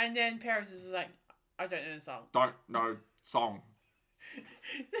 And then Paris is like, I don't know the song. Don't know song.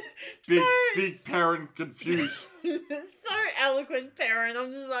 Big Perrin confused. So eloquent, Perrin. I'm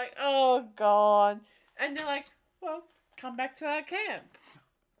just like, oh god. And they're like, well, come back to our camp.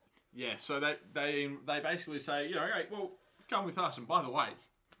 Yeah, so they basically say, okay, well, come with us. And by the way,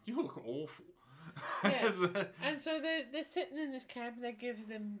 you look awful. Yeah. And so they're sitting in this camp and they give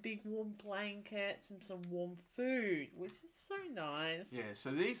them big warm blankets and some warm food, which is so nice. Yeah,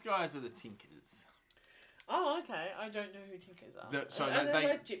 so these guys are the Tinkers. Oh, okay. I don't know who Tinkers are. Are they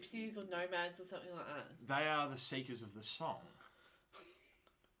like gypsies or nomads or something like that? They are the seekers of the song.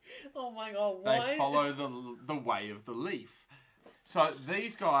 Oh my god, why? They follow the way of the leaf. So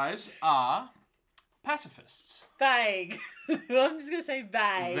these guys are pacifists. Vague. I'm just going to say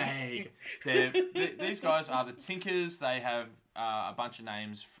vague. These guys are the Tinkers. They have a bunch of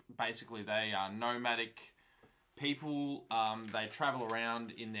names. Basically, they are nomadic people. They travel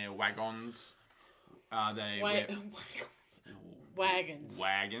around in their wagons.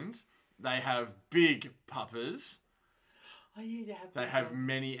 Wagons. They have big puppers. Oh, yeah, they have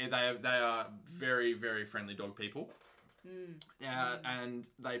many. They are very, very friendly dog people. And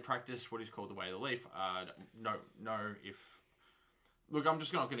they practice what is called the way of the leaf. Look, I'm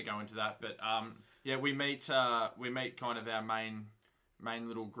just not going to go into that, but we meet kind of our main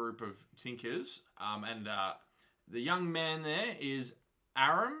little group of Tinkers, and the young man there is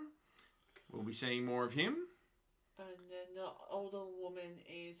Aram. We'll be seeing more of him. And then the older woman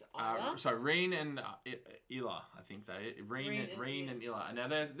is Ila. So Reen and Ila, I think Reen and Ila. And now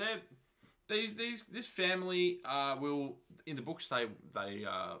they're this family will in the books they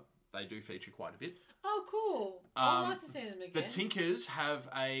do feature quite a bit. Oh, cool! I'd like to see them again. The Tinkers have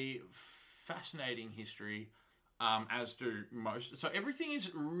a fascinating history, as do most. So everything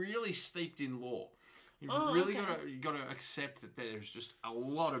is really steeped in lore. You've got to accept that there's just a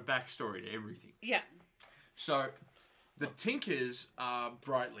lot of backstory to everything. Yeah. So the Tinkers are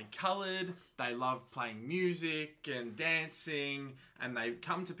brightly coloured. They love playing music and dancing, and they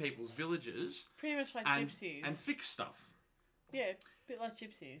come to people's villages. Pretty much like gypsies. And fix stuff. Yeah, a bit like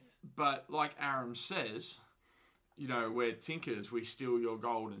gypsies. But like Aram says, we're Tinkers, we steal your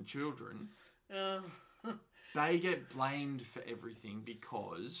gold and children. They get blamed for everything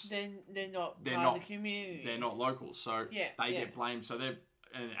because they're not the community. They're not locals, so they get blamed. So they're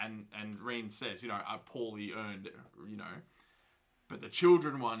and Reen says, are poorly earned, But the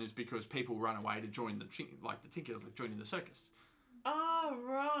children one is because people run away to join the Tinkers, like joining the circus. Oh,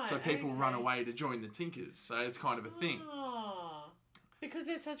 right. So people run away to join the Tinkers. So it's kind of a thing. Oh, because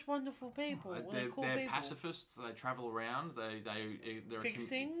they're such wonderful people. They're cool people. They're pacifists. They travel around. They're fix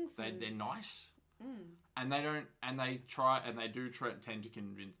things. They're nice. Mm. And they do tend to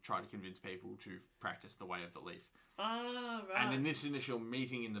try to convince people to practice the way of the leaf. Oh, right. And in this initial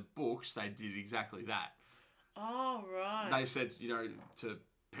meeting in the books, they did exactly that. Oh, right. They said, to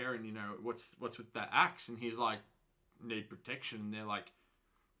Perrin, what's with that axe? And he's like, need protection. And they're like,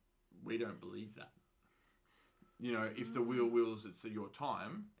 we don't believe that. If the wheel wills, it's your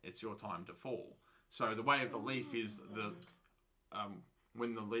time to fall. So the way of the leaf is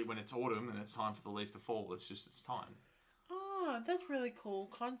when it's autumn and it's time for the leaf to fall, it's just its time. Oh, that's really cool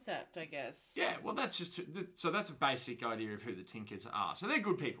concept, I guess. Yeah, well, that's a basic idea of who the Tinkers are. So they're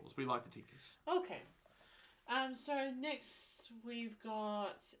good people. We like the Tinkers. Okay. So next we've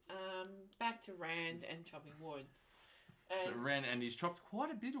got back to Rand and chopping wood. So Rand and he's chopped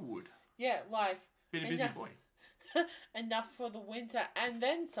quite a bit of wood. Yeah, like Been a busy boy. enough for the winter and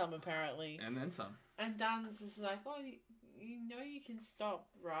then some apparently. And then some. And Dan's just like, oh, you know you can stop,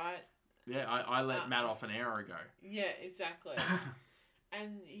 right? Yeah, I let Matt off an hour ago. Yeah, exactly.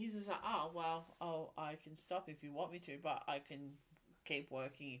 And he's just like, I can stop if you want me to, but I can keep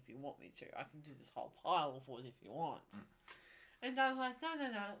working if you want me to. I can do this whole pile of wood if you want. And Dan's like, no,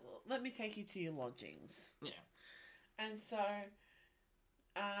 let me take you to your lodgings. Yeah. And so,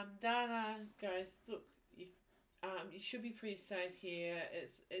 Dana goes, look, you should be pretty safe here.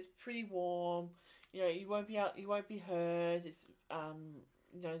 It's pretty warm. You know, you won't be heard. It's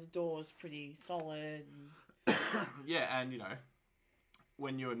you know, the door's pretty solid. Yeah, and you know,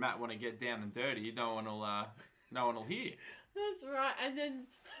 when you and Matt want to get down and dirty, no one will hear. That's right. And then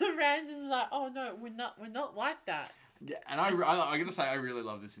Rand is like, oh no, we're not like that. Yeah, and I gotta say I really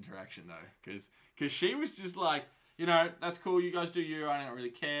love this interaction though, because she was just like, you know, that's cool. You guys do you. I don't really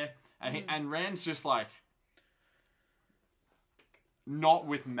care. And and Rand's just like, not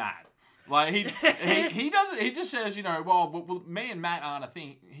with Matt. Like he doesn't. He just says, you know, well, me and Matt aren't a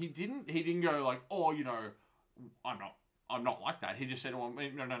thing. He didn't go like, oh, you know, I'm not like that. He just said, well,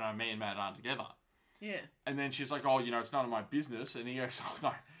 no, me and Matt aren't together. Yeah. And then she's like, oh, you know, it's none of my business. And he goes, oh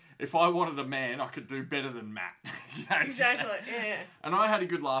no, if I wanted a man, I could do better than Matt. You know, exactly. Yeah. And I had a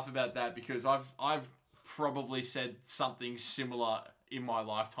good laugh about that because I've probably said something similar in my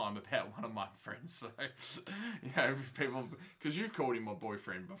lifetime about one of my friends. So, you know, people, because you've called him my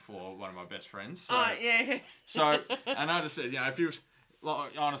boyfriend before, one of my best friends. So, yeah. So, and I just said, you know, if he was,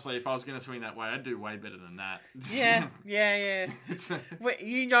 like, honestly, if I was going to swing that way, I'd do way better than that. Yeah.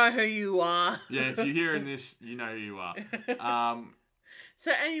 You know who you are. Yeah, if you're hearing this, you know who you are.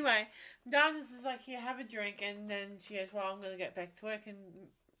 So anyway, Dana's is like, here, have a drink, and then she goes, well, I'm going to get back to work, and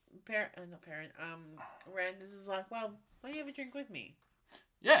Rand is like, well, why don't you have a drink with me?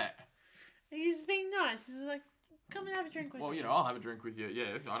 Yeah. He's being nice. He's like, come and have a drink with me. Well, you know, I'll have a drink with you.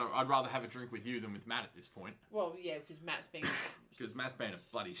 Yeah, I'd rather have a drink with you than with Matt at this point. Well, yeah, because Matt's being... Because Matt's being a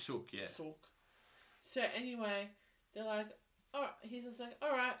bloody sook, yeah. Sook. So anyway, they're like, all right. He's just like, all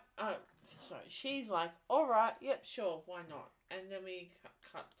right. Sorry, she's like, all right, yep, sure, why not? And then we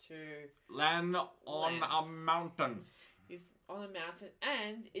cut to... Land on a mountain. He's on a mountain,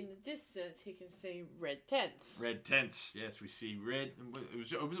 and in the distance, he can see red tents. Red tents, yes, we see red.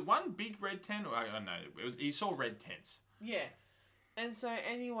 Was it one big red tent? Or, I don't know. He saw red tents. Yeah. And so,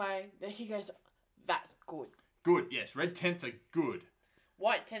 anyway, he goes, that's good. Good, yes. Red tents are good.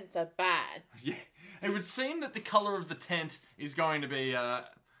 White tents are bad. Yeah. It would seem that the colour of the tent is going to be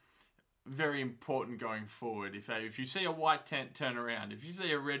very important going forward. If you see a white tent, turn around. If you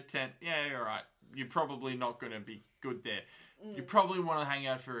see a red tent, yeah, you're right. You're probably not going to be good there. You probably want to hang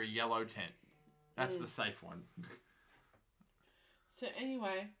out for a yellow tent. That's the safe one. So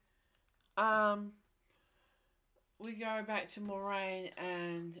anyway, we go back to Moraine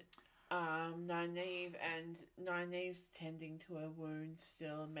and Nynaeve, and Nynaeve's tending to her wounds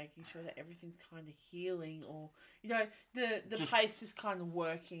still and making sure that everything's kind of healing, or you know, the place is kind of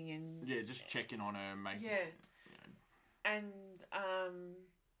working, and yeah, just checking on her and making and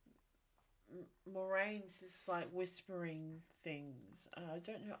Moraine's just like whispering things. I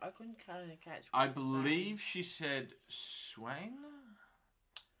don't know. I couldn't kind of catch. I believe she said Swain.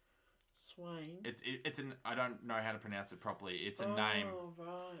 Swain. It's an, I don't know how to pronounce it properly. It's a name.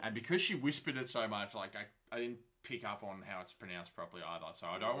 Right. And because she whispered it so much, like I didn't pick up on how it's pronounced properly either. So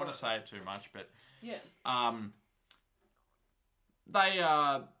I don't want to say it too much, but yeah. They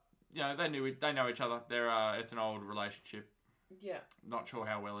you know, they know each other. It's an old relationship. Yeah. Not sure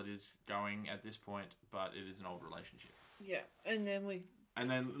how well it is going at this point, but it is an old relationship. Yeah, and then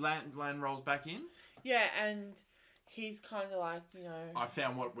Lan rolls back in. Yeah, and he's kind of like, you know, I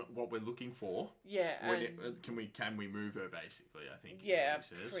found what we're looking for. Yeah, can we move her basically? I think. Yeah,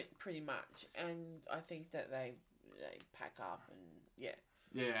 pretty much, and I think that they pack up and yeah.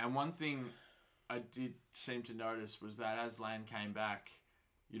 Yeah, and one thing I did seem to notice was that as Lan came back,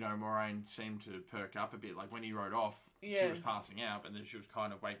 you know, Moraine seemed to perk up a bit. Like when he rode off, she was passing out, and then she was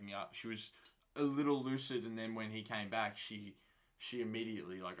kind of waking up. She was a little lucid, and then when he came back, she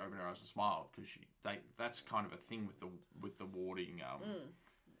immediately like opened her eyes and smiled, because that's kind of a thing with the warding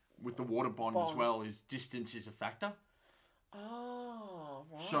with the water bond as well, is distance is a factor. Oh,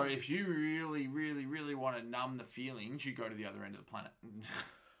 right. So if you really, really, really want to numb the feelings, you go to the other end of the planet.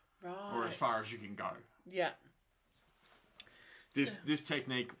 Right. Or as far as you can go. Yeah. This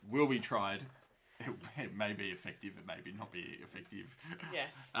technique will be tried. It may be effective, it may not be effective.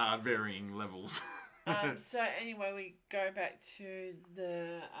 Yes. Varying levels. So anyway, we go back to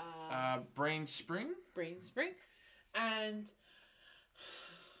the Breen Spring. Breen Spring, and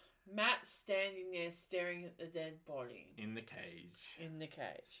Matt's standing there staring at the dead body In the cage.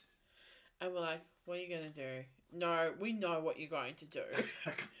 And we're like, what are you going to do? No, we know what you're going to do.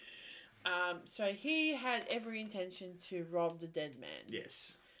 So he had every intention to rob the dead man.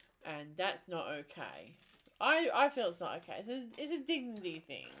 Yes. And that's not okay. I feel it's not okay. It's a dignity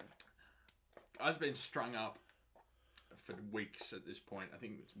thing. I've been strung up for weeks at this point. I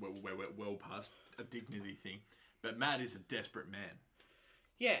think we're well past a dignity thing. But Matt is a desperate man.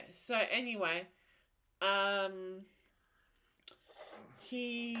 Yeah, so anyway,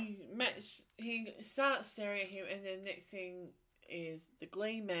 he starts staring at him, and then next thing is the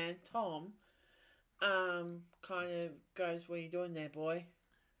Glee man, Tom, kind of goes, what are you doing there, boy?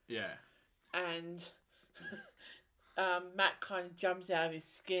 Yeah. And Matt kind of jumps out of his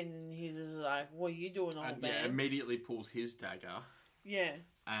skin, and he's just like, what are you doing, old man? Yeah, immediately pulls his dagger. Yeah.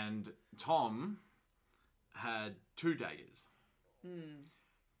 And Tom had 2 daggers.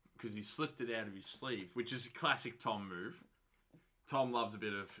 Because he slipped it out of his sleeve, which is a classic Tom move. Tom loves a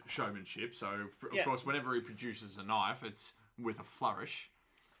bit of showmanship, so of course whenever he produces a knife, it's with a flourish.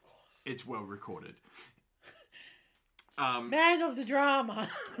 Of course. It's well recorded. Man of the drama.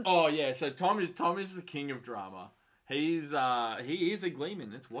 Oh yeah, so Tom is the king of drama. He is a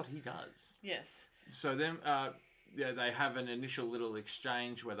gleeman. It's what he does. Yes. So then, they have an initial little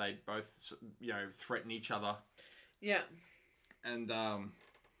exchange where they both, threaten each other. Yeah. And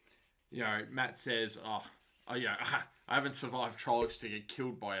Matt says, I haven't survived Trollocs to get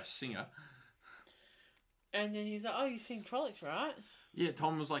killed by a singer. And then he's like, oh, you've seen Trollocs, right? Yeah,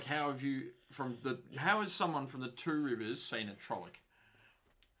 Tom was like, how has someone from the Two Rivers seen a Trolloc?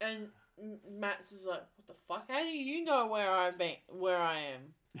 And Matt's is like, what the fuck? How do you know where I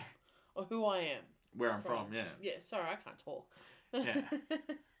am? Or who I am? Where I'm from, yeah. Yeah, sorry, I can't talk. Yeah.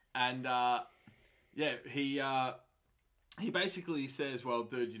 And, he basically says, well,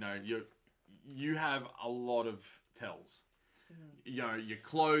 dude, you have a lot of tells. Mm-hmm. Your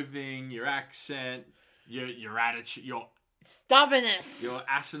clothing, your accent, your attitude, your stubbornness, your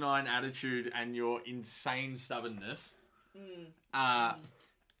asinine attitude, and your insane stubbornness.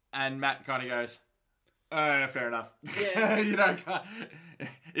 And Matt kind of goes, fair enough. Yeah.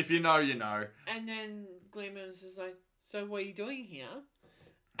 If you know, you know. And then Gleeman's is like, so what are you doing here?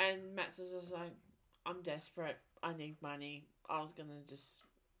 And Matt's is just like, I'm desperate. I need money. I was going to just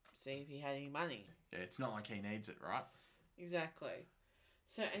see if he had any money. Yeah, it's not like he needs it, right? Exactly.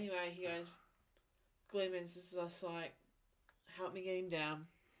 So anyway, he goes, Gleeman's is just like, help me get him down.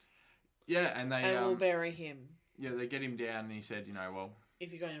 Yeah, and we'll bury him. Yeah, they get him down, and he said, well,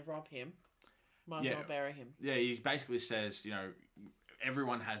 if you're going to rob him, might as well bury him. Yeah, he basically says,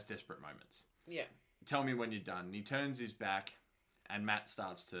 everyone has desperate moments. Yeah. Tell me when you're done. And he turns his back, and Matt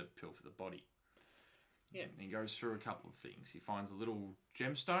starts to pilfer the body. Yeah. And he goes through a couple of things. He finds a little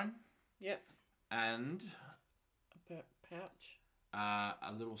gemstone. Yep. And a pouch.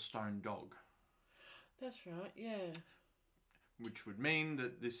 A little stone dog. That's right, yeah. Which would mean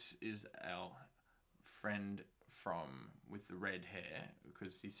that this is our friend with the red hair,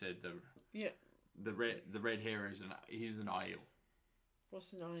 because he said the red hair he's an Aiel.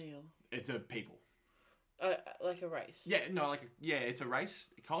 What's an Aiel? It's a people. Like a race. Yeah, no, it's a race,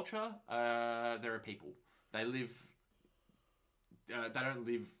 a culture. They're a people. They live. They don't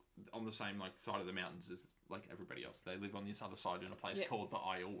live on the same side of the mountains as everybody else. They live on this other side in a place called the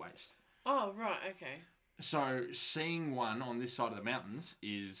Aiel Waste. Oh right, okay. So seeing one on this side of the mountains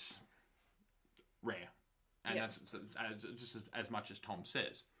is rare, and that's just as much as Tom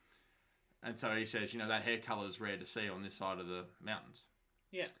says. And so he says, that hair colour is rare to see on this side of the mountains.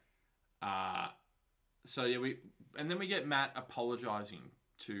 Yeah. So we get Matt apologising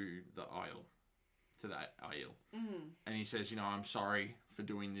to the Aiel, and he says, I'm sorry for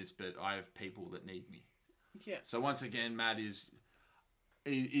doing this, but I have people that need me. Yeah. So once again, Matt is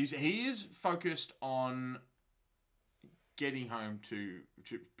focused on getting home to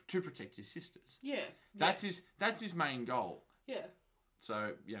protect his sisters. Yeah. That's his main goal. Yeah.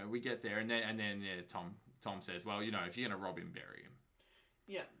 So we get there, and then Tom says, well, if you're gonna rob him, bury him.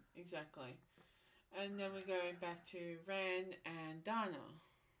 Yeah, exactly. And then we go back to Rand and Dana.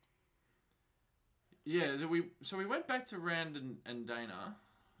 Yeah, we went back to Rand and Dana.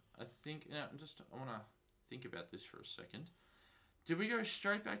 I think I want to think about this for a second. Did we go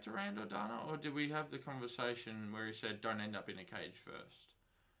straight back to Rand or Dana, or did we have the conversation where he said, "Don't end up in a cage first"?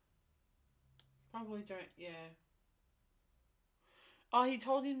 Probably don't. Yeah. Oh, he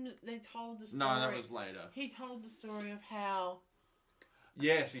told him. They told the story. No, that was later. He told the story of how.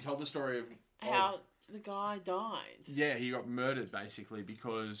 Yes, he told the story of how the guy died. Yeah, he got murdered basically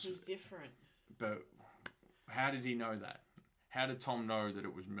because. He was different. But how did he know that? How did Tom know that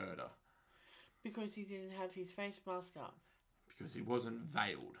it was murder? Because he didn't have his face mask up. Because he wasn't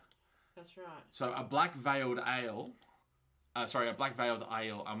veiled. That's right. So a black veiled ale. A black veiled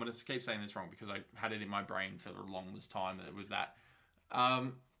ale. I'm going to keep saying this wrong because I had it in my brain for the longest time that it was that.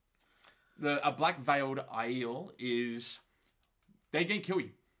 A black veiled ale is. They're going to kill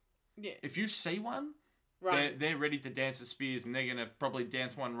you. Yeah. If you see one, Right. they're ready to dance the spears and they're going to probably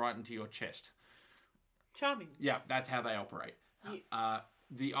dance one right into your chest. Charming. Yeah, that's how they operate. Yeah.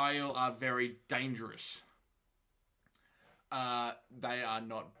 The Aiel are very dangerous. They are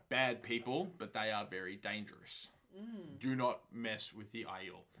not bad people, but they are very dangerous. Do not mess with the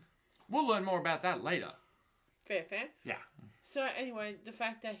Aiel. We'll learn more about that later. Fair. Yeah. So anyway, the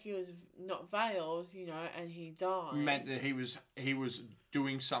fact that he was not veiled, and he died. Meant that he was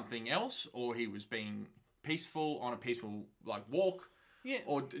doing something else, or he was being peaceful on a peaceful walk. Yeah.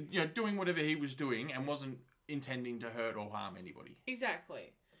 Or doing whatever he was doing and wasn't intending to hurt or harm anybody.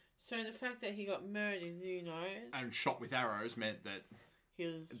 Exactly. So the fact that he got murdered, And shot with arrows meant that he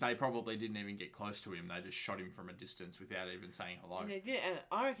was. they probably didn't even get close to him. They just shot him from a distance without even saying hello. And they did.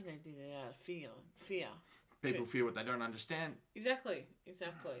 I reckon they did it out of fear. People fear what they don't understand. Exactly.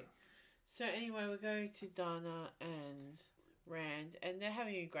 So anyway, we go to Dana and Rand, and they're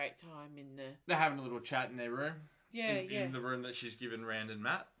having a great time in the. They're having a little chat in their room. Yeah. In the room that she's given Rand and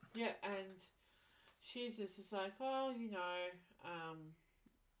Matt. Yeah, and she's just like, oh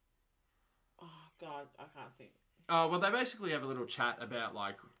God, I can't think. Oh, well, they basically have a little chat about,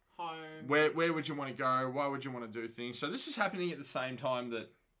 Home. where would you want to go? Why would you want to do things? So this is happening at the same time that...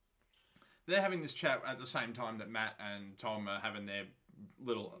 They're having this chat at the same time that Matt and Tom are having their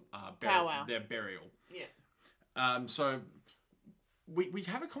little... Powwow. Their burial. Yeah. So... We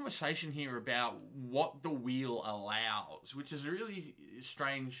have a conversation here about what the wheel allows, which is a really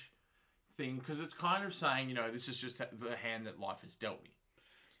strange thing, because it's kind of saying, this is just the hand that life has dealt me.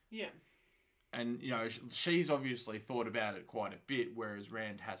 Yeah. And, she's obviously thought about it quite a bit, whereas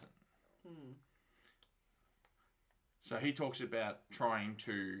Rand hasn't. So he talks about trying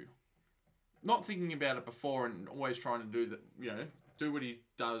to... Not thinking about it before and always trying to do what he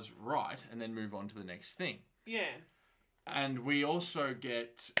does right and then move on to the next thing. Yeah. And we also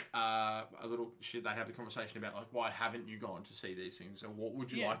get a little shit. They have the conversation about why haven't you gone to see these things, or what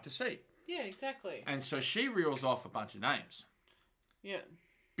would you like to see? Yeah, exactly. And so she reels off a bunch of names. Yeah.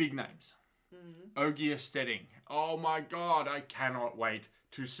 Big names. Ogier Stedding. Oh my god, I cannot wait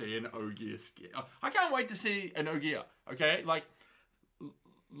to see an Ogier. I can't wait to see an Ogier. Okay,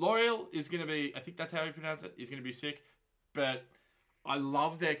 L'Oreal is going to be. I think that's how you pronounce it. Is going to be sick, but. I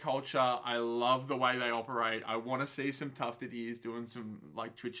love their culture. I love the way they operate. I want to see some tufted ears doing some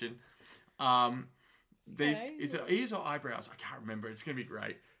twitching. Is it ears or eyebrows? I can't remember. It's going to be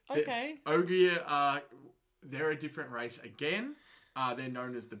great. Okay. Ogier, they're a different race again. They're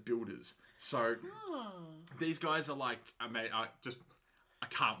known as the Builders. So these guys are I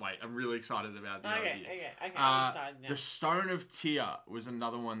can't wait. I'm really excited about the Ogier. Okay. I'm excited now. The Stone of Tyr was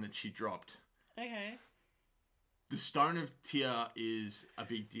another one that she dropped. Okay. The Stone of Tyr is a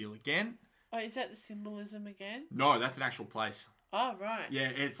big deal again. Oh, is that the symbolism again? No, that's an actual place. Oh, right. Yeah,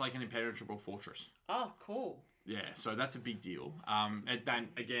 it's like an impenetrable fortress. Oh, cool. Yeah, so that's a big deal. And then,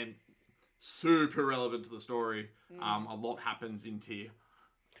 again, super relevant to the story. A lot happens in Tyr.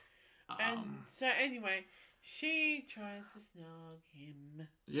 And so, anyway, she tries to snog him.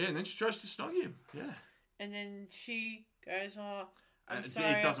 Yeah, and then she tries to snog him. Yeah. And then she goes, oh, I'm and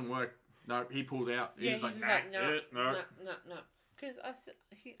sorry. It doesn't work. No, he pulled out. Yeah, he's just no. Because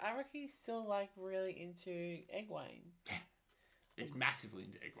I reckon he's still really into Egwene. Yeah, he's massively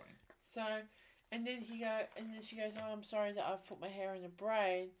into Egwene. So, and then she goes, oh, I'm sorry that I've put my hair in a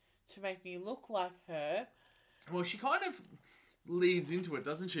braid to make me look like her. Well, she kind of leads into it,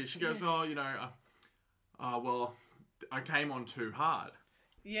 doesn't she? She goes, well, I came on too hard.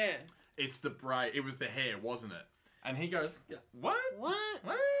 Yeah. It's the braid. It was the hair, wasn't it? And he goes, what? What?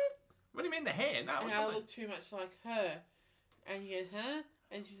 What do you mean the hair? No, and I look too much like her. And he goes, huh?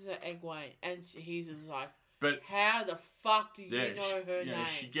 And she's like, Egwene. And he's just like, but how the fuck do you know her name?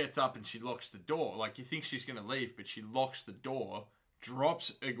 She gets up and she locks the door. You think she's going to leave, but she locks the door,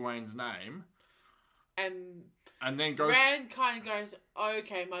 drops Egwene's name. And then goes... Rand kind of goes,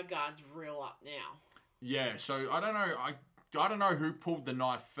 okay, my guard's real up now. Yeah, so I don't know. I don't know who pulled the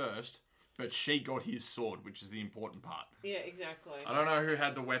knife first. But she got his sword, which is the important part. Yeah, exactly. I don't know who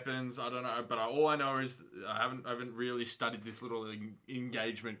had the weapons. I don't know, but all I know is I haven't really studied this little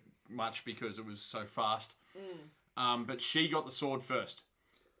engagement much because it was so fast. But she got the sword first.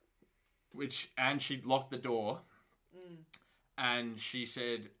 and she locked the door. And she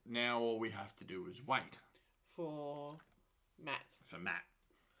said, now all we have to do is wait. For Matt. For Matt.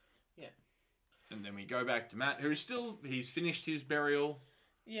 Yeah. And then we go back to Matt, he's finished his burial.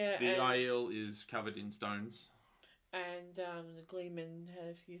 Yeah. The Aiel is covered in stones. And the Gleeman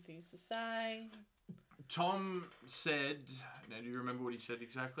had a few things to say. Tom said, now do you remember what he said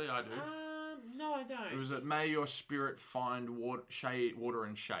exactly? I do. No, I don't. It was that, may your spirit find water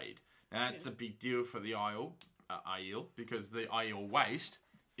and shade. Now that's a big deal for the Aiel, because the Aiel waste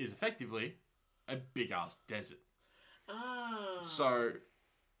is effectively a big ass desert. So,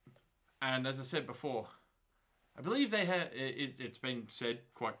 and as I said before, I believe they had. It's been said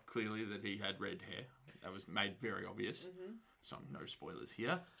quite clearly that he had red hair. That was made very obvious. So no spoilers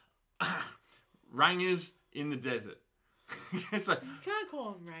here. Rangers in the desert. So, you can't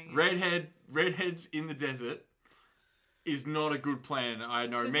call them Rangers. Redheads in the desert is not a good plan. I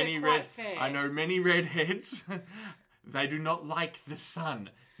know fair. I know many redheads. They do not like the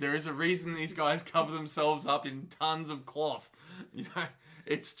sun. There is a reason these guys cover themselves up in tons of cloth. You know,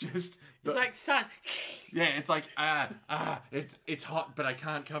 it's just. It's like sun. Yeah, it's like it's hot, but I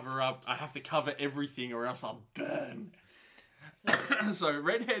can't cover up. I have to cover everything, or else I'll burn. So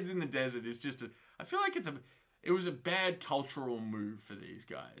redheads in the desert is just I feel like it was a bad cultural move for these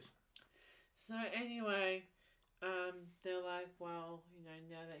guys. So anyway, they're like, well,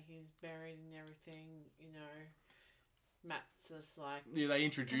 now that he's buried and everything, Matt's just like, yeah, they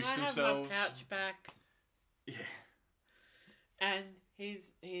introduce can I themselves. have my pouch back? Yeah. And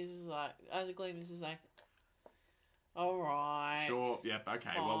he's like, the Gleeman's is like, all right. Sure. Yep. Okay.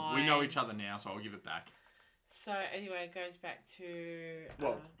 Fine. Well, we know each other now, so I'll give it back. So anyway, it goes back to.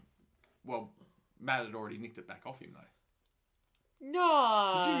 Well, Matt had already nicked it back off him though.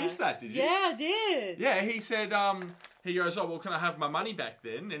 No. Did you miss that? Did you? Yeah, I did. Yeah, he said. He goes, oh well, can I have my money back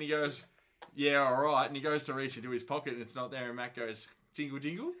then? And he goes, yeah, all right. And he goes to reach into his pocket, and it's not there. And Matt goes, jingle,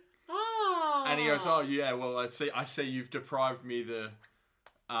 jingle. Oh. And he goes, oh yeah, well I see you've deprived me the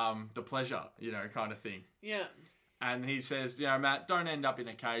pleasure, kind of thing. Yeah. And he says, Matt, don't end up in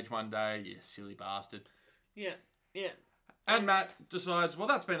a cage one day, you silly bastard. Yeah. Yeah. And Matt decides, well,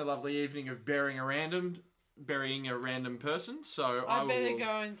 that's been a lovely evening of burying a random person, so I better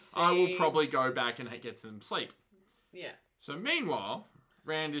go and see. I will probably go back and get some sleep. Yeah. So meanwhile,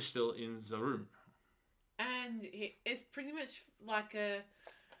 Rand is still in the room. And it's pretty much like a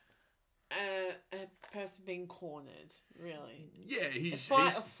person being cornered, really. Yeah, he's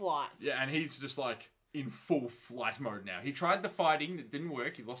fight or flight. Yeah, and he's just like in full flight mode now. He tried the fighting, it didn't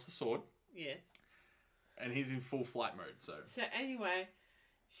work. He lost the sword. Yes. And he's in full flight mode. So anyway,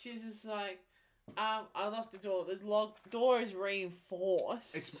 she's just like, I locked the door. The door is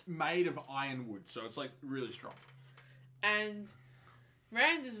reinforced. It's made of ironwood, so it's like really strong. And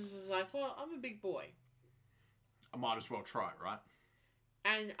Rand is just like, well, I'm a big boy. I might as well try it, right?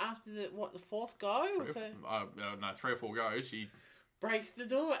 And after the fourth go? No, 3 or 4 goes. He breaks the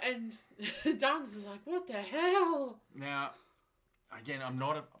door, and Dance is like, what the hell? Now, again,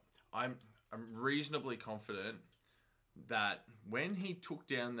 I'm reasonably confident that when he took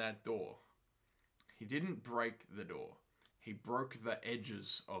down that door, he didn't break the door. He broke the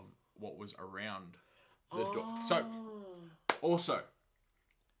edges of what was around the door. So, also,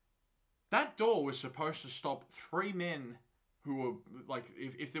 that door was supposed to stop 3 men who were, like,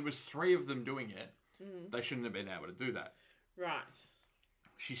 if there was 3 of them doing it, they shouldn't have been able to do that. Right.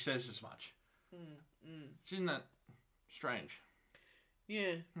 She says as much. Isn't that strange?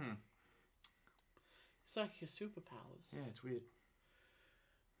 Yeah. It's like your superpowers. Yeah, it's weird.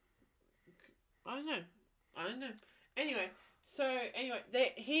 I don't know. Anyway,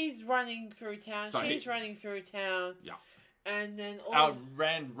 he's running through town. She's running through town. Yeah. And then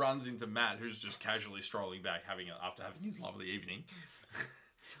Rand runs into Matt, who's just casually strolling back after having his lovely evening.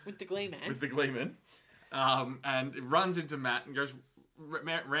 With the Gleeman. And runs into Matt and goes,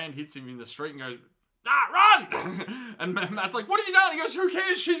 Rand hits him in the street and goes, run! And Matt's like, what have you done? He goes, who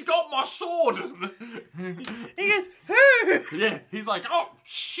cares? She's got my sword. He goes, who? Yeah, he's like, oh,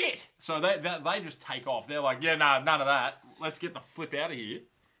 shit. So they just take off. They're like, yeah, nah, none of that. Let's get the flip out of here.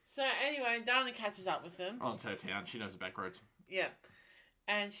 So anyway, Dana catches up with them. Oh, it's her town. She knows the back roads. Yeah.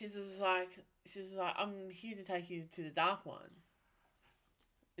 And she's like, I'm here to take you to the Dark One.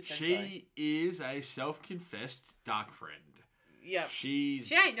 She is a self-confessed dark friend. Yeah. She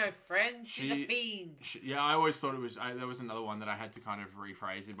ain't no friend. She's a fiend. I always thought it was... there was another one that I had to kind of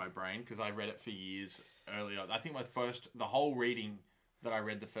rephrase in my brain because I read it for years earlier. I think the whole reading that I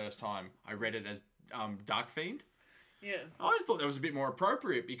read the first time, I read it as Dark Fiend. Yeah. I always thought that was a bit more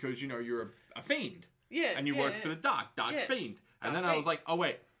appropriate because, you're a fiend. Yeah. And you work for the dark fiend. And then I was like, oh,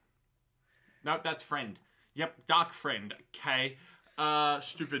 wait. Nope, that's friend. Yep, dark friend. Okay.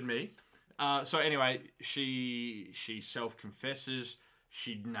 Stupid me. So anyway, she self-confesses.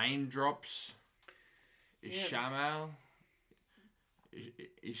 She name drops Ishmael.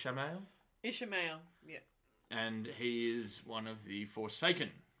 Ishmael? Ishmael, yeah. And he is one of the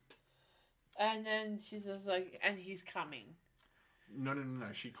Forsaken. And then she's just like, and he's coming. No.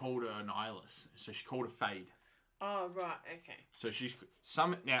 She called her an eyeless. So she called her Fade. Oh, right, okay. So she's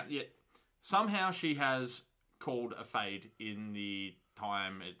somehow she has called a Fade in the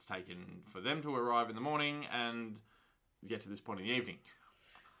time it's taken for them to arrive in the morning and get to this point in the evening.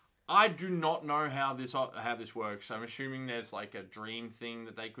 I do not know how this works. I'm assuming there's like a dream thing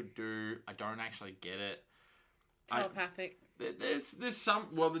that they could do. I don't actually get it. Telepathic. There's some.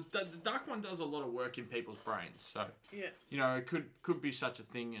 Well, the dark one does a lot of work in people's brains. So yeah, it could be such a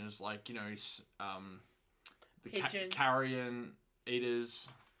thing as like the Pigeon. carrion eaters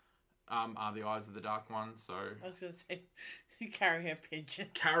are the eyes of the dark one. So I was going to say carrier pigeon.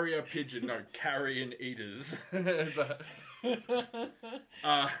 Carrier pigeon, no, carrion eaters.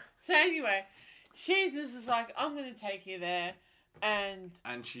 So anyway, she's just like, I'm going to take you there, and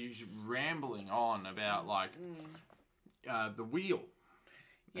she's rambling on about like the wheel,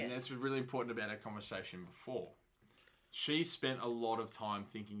 and that's really important about our conversation before. She spent a lot of time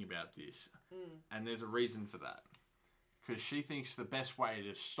thinking about this, and there's a reason for that, because she thinks the best way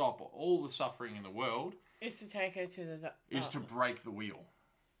to stop all the suffering in the world is to take her to the is to break the wheel.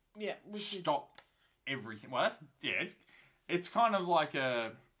 Yeah, stop everything. Well, that's it's kind of like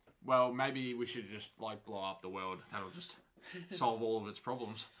well, maybe we should just like blow up the world. That'll just solve all of its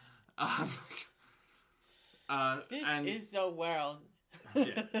problems. This is the world.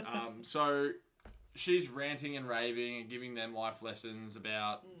 So she's ranting and raving and giving them life lessons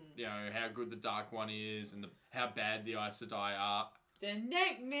about how good the Dark One is and how bad the Aes Sedai are. The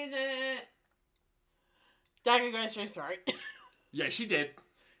next minute, dagger goes through her throat. Yeah, she did.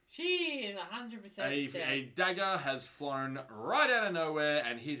 She is 100% dead. A dagger has flown right out of nowhere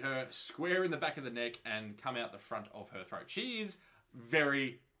and hit her square in the back of the neck and come out the front of her throat. She is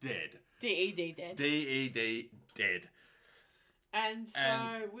very dead. D-E-D dead. D-E-D dead. And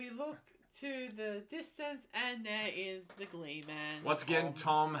we look to the distance and there is the Gleeman. Once again,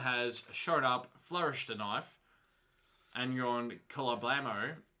 Tom has showed up, flourished a knife, and gone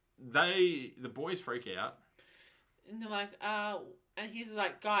Colablamo. The boys freak out. And they're like, and he's just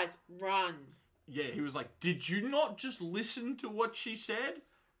like, guys, run. Yeah, he was like, did you not just listen to what she said?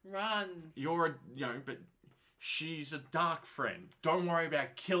 Run. But she's a dark friend. Don't worry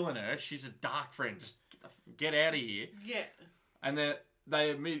about killing her. She's a dark friend. Just get out of here. Yeah. And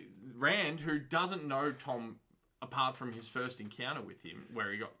they meet Rand, who doesn't know Tom apart from his first encounter with him,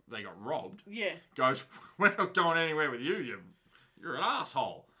 where they got robbed. Yeah. Goes, we're not going anywhere with you. You're an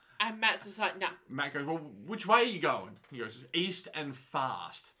asshole. And Matt's just like, nah. Matt goes, well, which way are you going? He goes, east and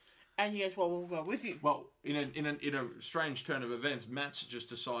fast. And he goes, well, we'll go with you. Well, in a strange turn of events, Matt's just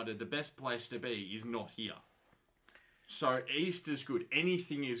decided the best place to be is not here. So east is good.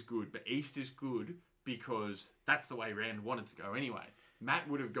 Anything is good, but east is good because that's the way Rand wanted to go anyway. Matt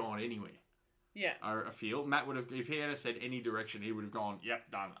would have gone anywhere. Yeah. I feel. Matt would have, if he had said any direction, he would have gone, yep,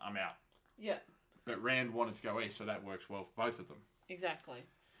 done, I'm out. Yeah. But Rand wanted to go east, so that works well for both of them. Exactly.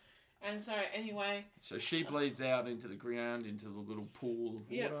 And so, anyway... So she bleeds out into the ground, into the little pool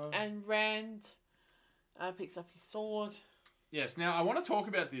of water. Yeah, and Rand picks up his sword. Yes, now I want to talk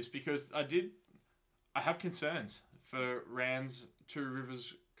about this because I have concerns for Rand's Two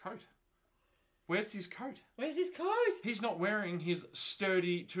Rivers coat. Where's his coat? Where's his coat? He's not wearing his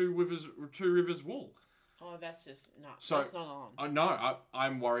sturdy Two Rivers wool. Oh, that's just... No, so, that's not on. No,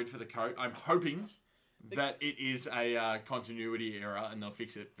 I'm worried for the coat. I'm hoping... that it is a continuity error and they'll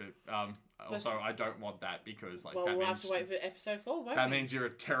fix it, but also I don't want that because well, we'll have to wait for episode 4, won't that we? means you're a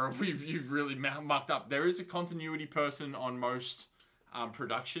terrible. You've really mucked up. There is a continuity person on most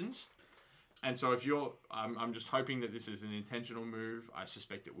productions, and so if you're, I'm just hoping that this is an intentional move. I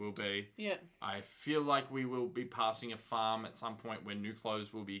suspect it will be. Yeah. I feel like we will be passing a farm at some point where new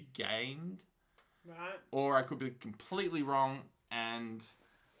clothes will be gained. Right. Or I could be completely wrong and.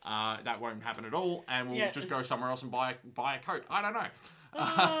 That won't happen at all, and we'll just go somewhere else and buy a coat. I don't know.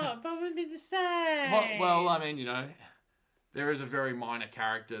 But it would be the same. Well, I mean, there is a very minor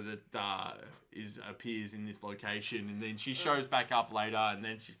character that appears in this location, and then she shows back up later, and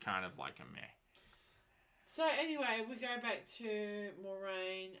then she's kind of like a meh. So anyway, we go back to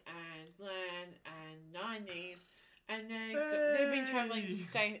Moraine and Lan and Nynaeve, and they've been travelling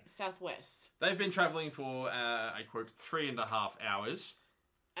southwest. They've been travelling for, I quote, 3.5 hours.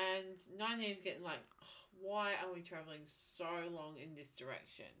 And Nynaeve's getting like why are we traveling so long in this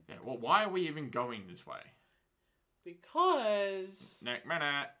direction? Yeah, well, why are we even going this way? Because Neck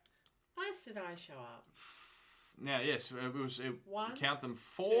minute. Aes Sedai show up. Now, yes, One, count them.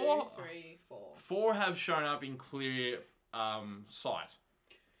 4. 2, 3, 4. 4 have shown up in clear sight.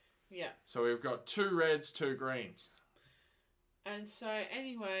 Yeah. So we've got 2 reds, 2 greens. And so,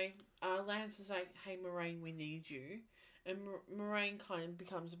 anyway, Lance is like, hey, Moraine, we need you. And Moraine kind of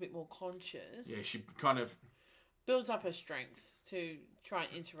becomes a bit more conscious. Yeah, she kind of builds up her strength to try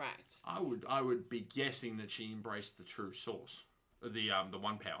and interact. I would be guessing that she embraced the true source, the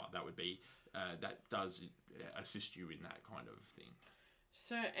one power. That would be that does assist you in that kind of thing.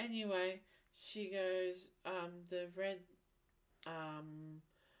 So anyway, she goes. The red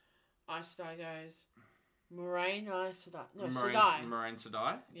Aes Sedai goes. Moraine Aes Sedai. No, Sedai. Moraine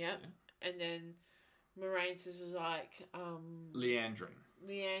Sedai. Yep. Yeah. And then Moraine says is like Leandrin.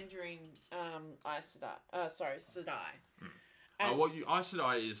 Leandrine Aes Sedai. Sorry, Sedai. Aes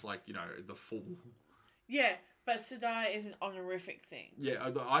Sedai is like, the full. Yeah, but Sedai is an honorific thing.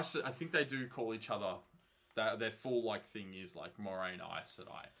 Yeah, I think they do call each other. Their full thing is like Moraine Aes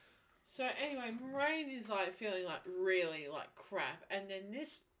Sedai. So anyway, Moraine is like feeling like really like crap, and then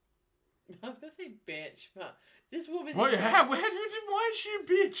this. I was gonna say bitch, but this woman. Why is she a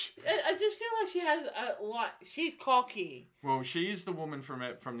bitch? I just feel like she has she's cocky. Well, she is the woman from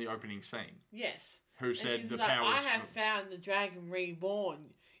the opening scene. Yes. Who said the like, powers? I have found the dragon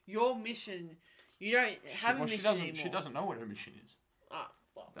reborn. Your mission, you don't have a mission anymore. She doesn't know what her mission is. Oh,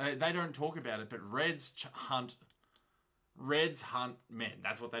 well. They don't talk about it, but Reds hunt men.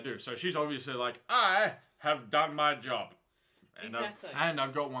 That's what they do. So she's obviously like, I have done my job. Exactly.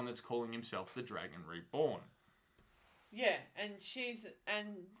 I've got one that's calling himself the Dragon Reborn. Yeah, and she's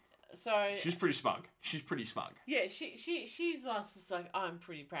pretty smug. She's pretty smug. Yeah, she's just like, I'm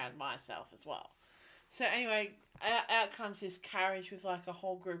pretty proud of myself as well. So anyway, out comes this carriage with like a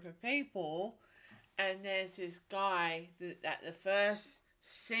whole group of people, and there's this guy at the first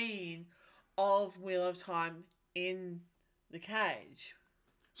scene of Wheel of Time in the cage.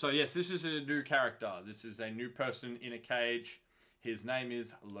 So yes, this is a new character. This is a new person in a cage. His name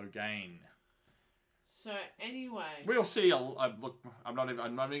is Logain. So anyway, we'll see. Look, I'm not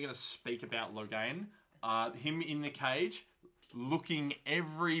even going to speak about Logain. Him in the cage, looking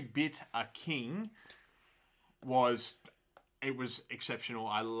every bit a king, was exceptional.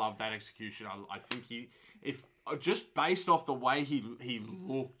 I love that execution. I think if just based off the way he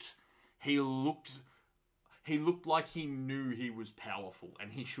looked like he knew he was powerful,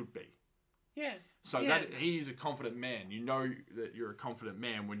 and he should be. Yeah. So that he is a confident man. You know that you're a confident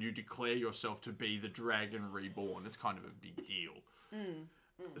man when you declare yourself to be the Dragon Reborn. It's kind of a big deal.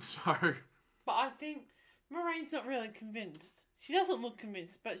 So. But I think Moraine's not really convinced. She doesn't look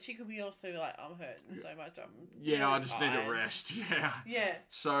convinced, but she could be also like, I'm hurting so much. I just need a rest. Yeah. Yeah.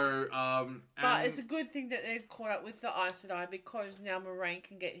 So, but it's a good thing that they're caught up with the Aes Sedai because now Moraine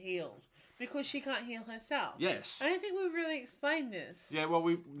can get healed. Because she can't heal herself. Yes. I don't think we've really explained this. Yeah, well,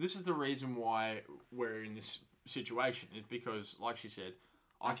 this is the reason why we're in this situation. It's because, like she said,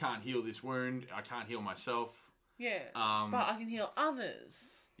 I can't heal this wound. I can't heal myself. Yeah. But I can heal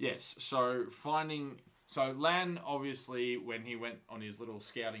others. Yes. So Lan, obviously, when he went on his little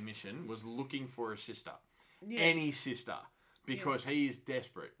scouting mission, was looking for a sister. Yeah. Any sister. Because he is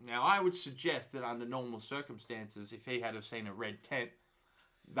desperate. Now, I would suggest that under normal circumstances, if he had have seen a red tent,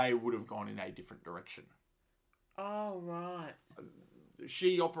 they would have gone in a different direction. Oh, right.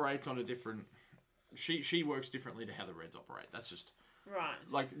 She operates on a different... She works differently to how the Reds operate. That's just... Right.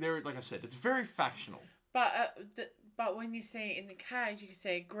 Like I said, it's very factional. But when you see it in the cage, you can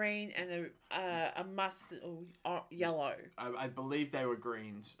see green and a mustard or yellow. I believe they were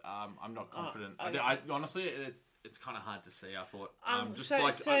greens. I'm not confident. Okay. I honestly, it's kind of hard to see. I thought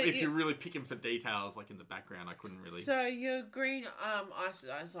if you're really picking for details, like in the background, I couldn't really. So your green Aes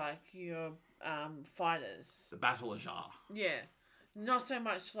Sedai is like your fighters. The Battle of Jar. Yeah, not so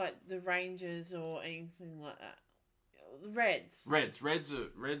much like the Rangers or anything like that. Reds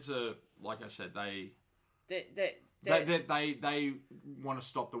are like I said, they want to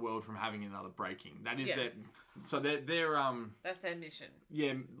stop the world from having another breaking. That is their. So they're that's their mission.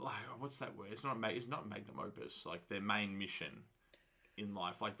 Yeah, what's that word? It's not magnum opus. Like their main mission in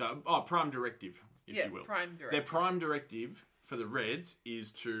life, like the prime directive, if you will. Prime directive. Their prime directive for the Reds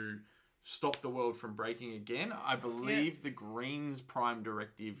is to stop the world from breaking again. I believe the Greens' prime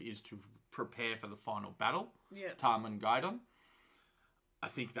directive is to prepare for the final battle. Yeah. Tarman Gaidon. I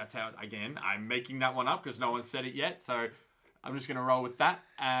think that's how, again, I'm making that one up because no one said it yet, so I'm just going to roll with that.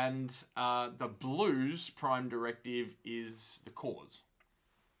 And the Blues' prime directive is the cause.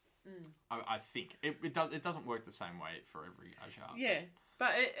 I think it doesn't work the same way for every Ajar. Yeah,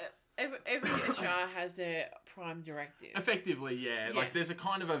 but every Ajar has their prime directive. Effectively, yeah. Like there's a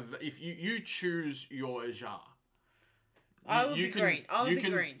kind of if you choose your Ajar. I will be green.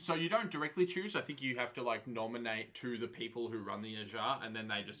 Green. So you don't directly choose. I think you have to like nominate to the people who run the Ajar, and then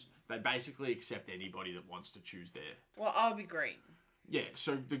they basically accept anybody that wants to choose their. Well, I'll be green. Yeah.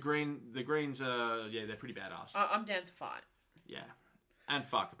 So the greens are they're pretty badass. I'm down to fight. Yeah, and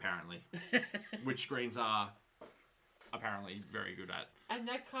fuck apparently, which greens are apparently very good at. And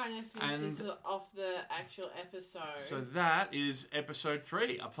that kind of finishes off the actual episode. So that is episode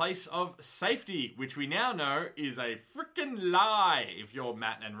 3, A Place of Safety, which we now know is a freaking lie if you're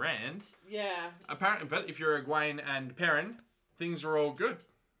Matt and Rand. Yeah. Apparently, but if you're Egwene and Perrin, things are all good.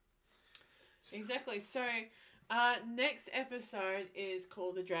 Exactly. So, next episode is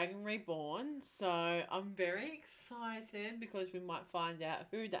called The Dragon Reborn. So, I'm very excited because we might find out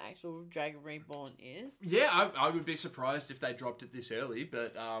who the actual Dragon Reborn is. Yeah, I would be surprised if they dropped it this early,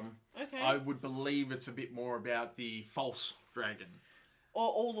 but okay. I would believe it's a bit more about the false dragon. Or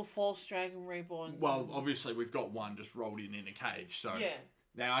all the false Dragon Reborns. Well, obviously, we've got one just rolled in a cage, so... Yeah.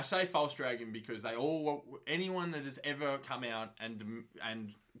 Now, I say false dragon because anyone that has ever come out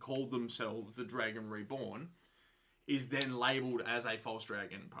and called themselves the Dragon Reborn is then labelled as a false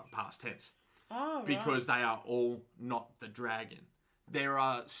dragon, past tense. Oh, right. Because they are all not the dragon. There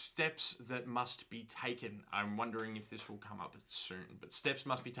are steps that must be taken. I'm wondering if this will come up soon. But steps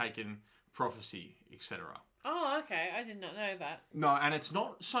must be taken, prophecy, etc. Oh, okay. I did not know that. No, and it's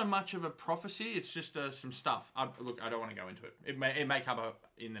not so much of a prophecy. It's just some stuff. Look, I don't want to go into it. It may come up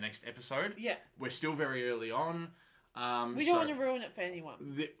in the next episode. Yeah. We're still very early on. We don't want to ruin it for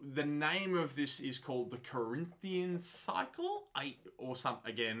anyone. The name of this is called the Corinthian Cycle.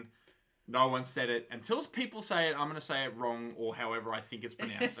 Again, no one said it. Until people say it, I'm going to say it wrong or however I think it's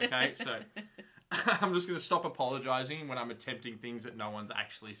pronounced, okay? So I'm just going to stop apologising when I'm attempting things that no one's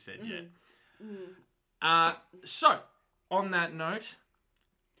actually said yet. So, on that note,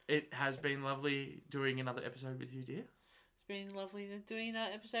 it has been lovely doing another episode with you, dear. It's been lovely doing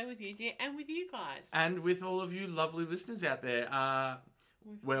that episode with you, dear, and with you guys. And with all of you lovely listeners out there.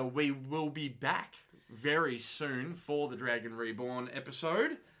 Well, we will be back very soon for the Dragon Reborn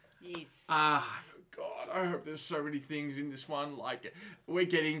episode. Yes. God, I hope there's so many things in this one. Like, we're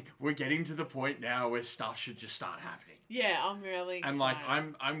getting to the point now where stuff should just start happening. Yeah, I'm really excited. And like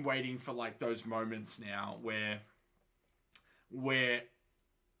I'm waiting for like those moments now where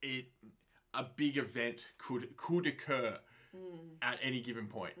a big event could occur at any given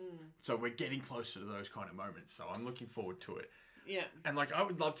point. So we're getting closer to those kind of moments. So I'm looking forward to it. Yeah. And like I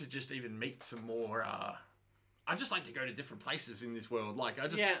would love to just even meet some more I just like to go to different places in this world. Like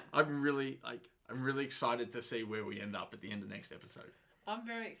I'm really excited to see where we end up at the end of next episode. I'm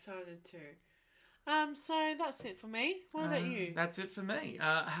very excited too. So that's it for me. What about you? That's it for me.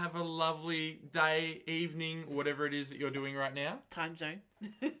 Have a lovely day, evening, whatever it is that you're doing right now. Time zone.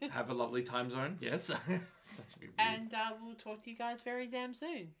 Have a lovely time zone. Yes. That's a bit weird. And we'll talk to you guys very damn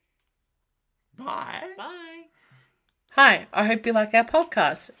soon. Bye. Bye. Hi, I hope you like our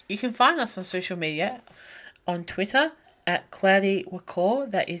podcast. You can find us on social media on Twitter at CloudyWacor.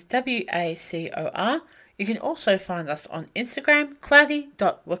 That is WACOR. You can also find us on Instagram,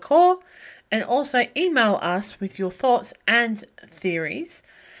 cloudy.wacor. And also email us with your thoughts and theories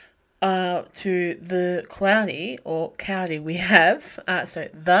to the Cloudy or Cowdy we have. So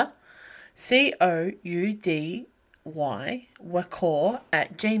the COUDY Wacor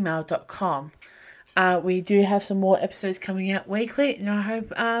at gmail.com. We do have some more episodes coming out weekly, and I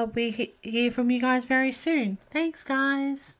hope we hear from you guys very soon. Thanks, guys.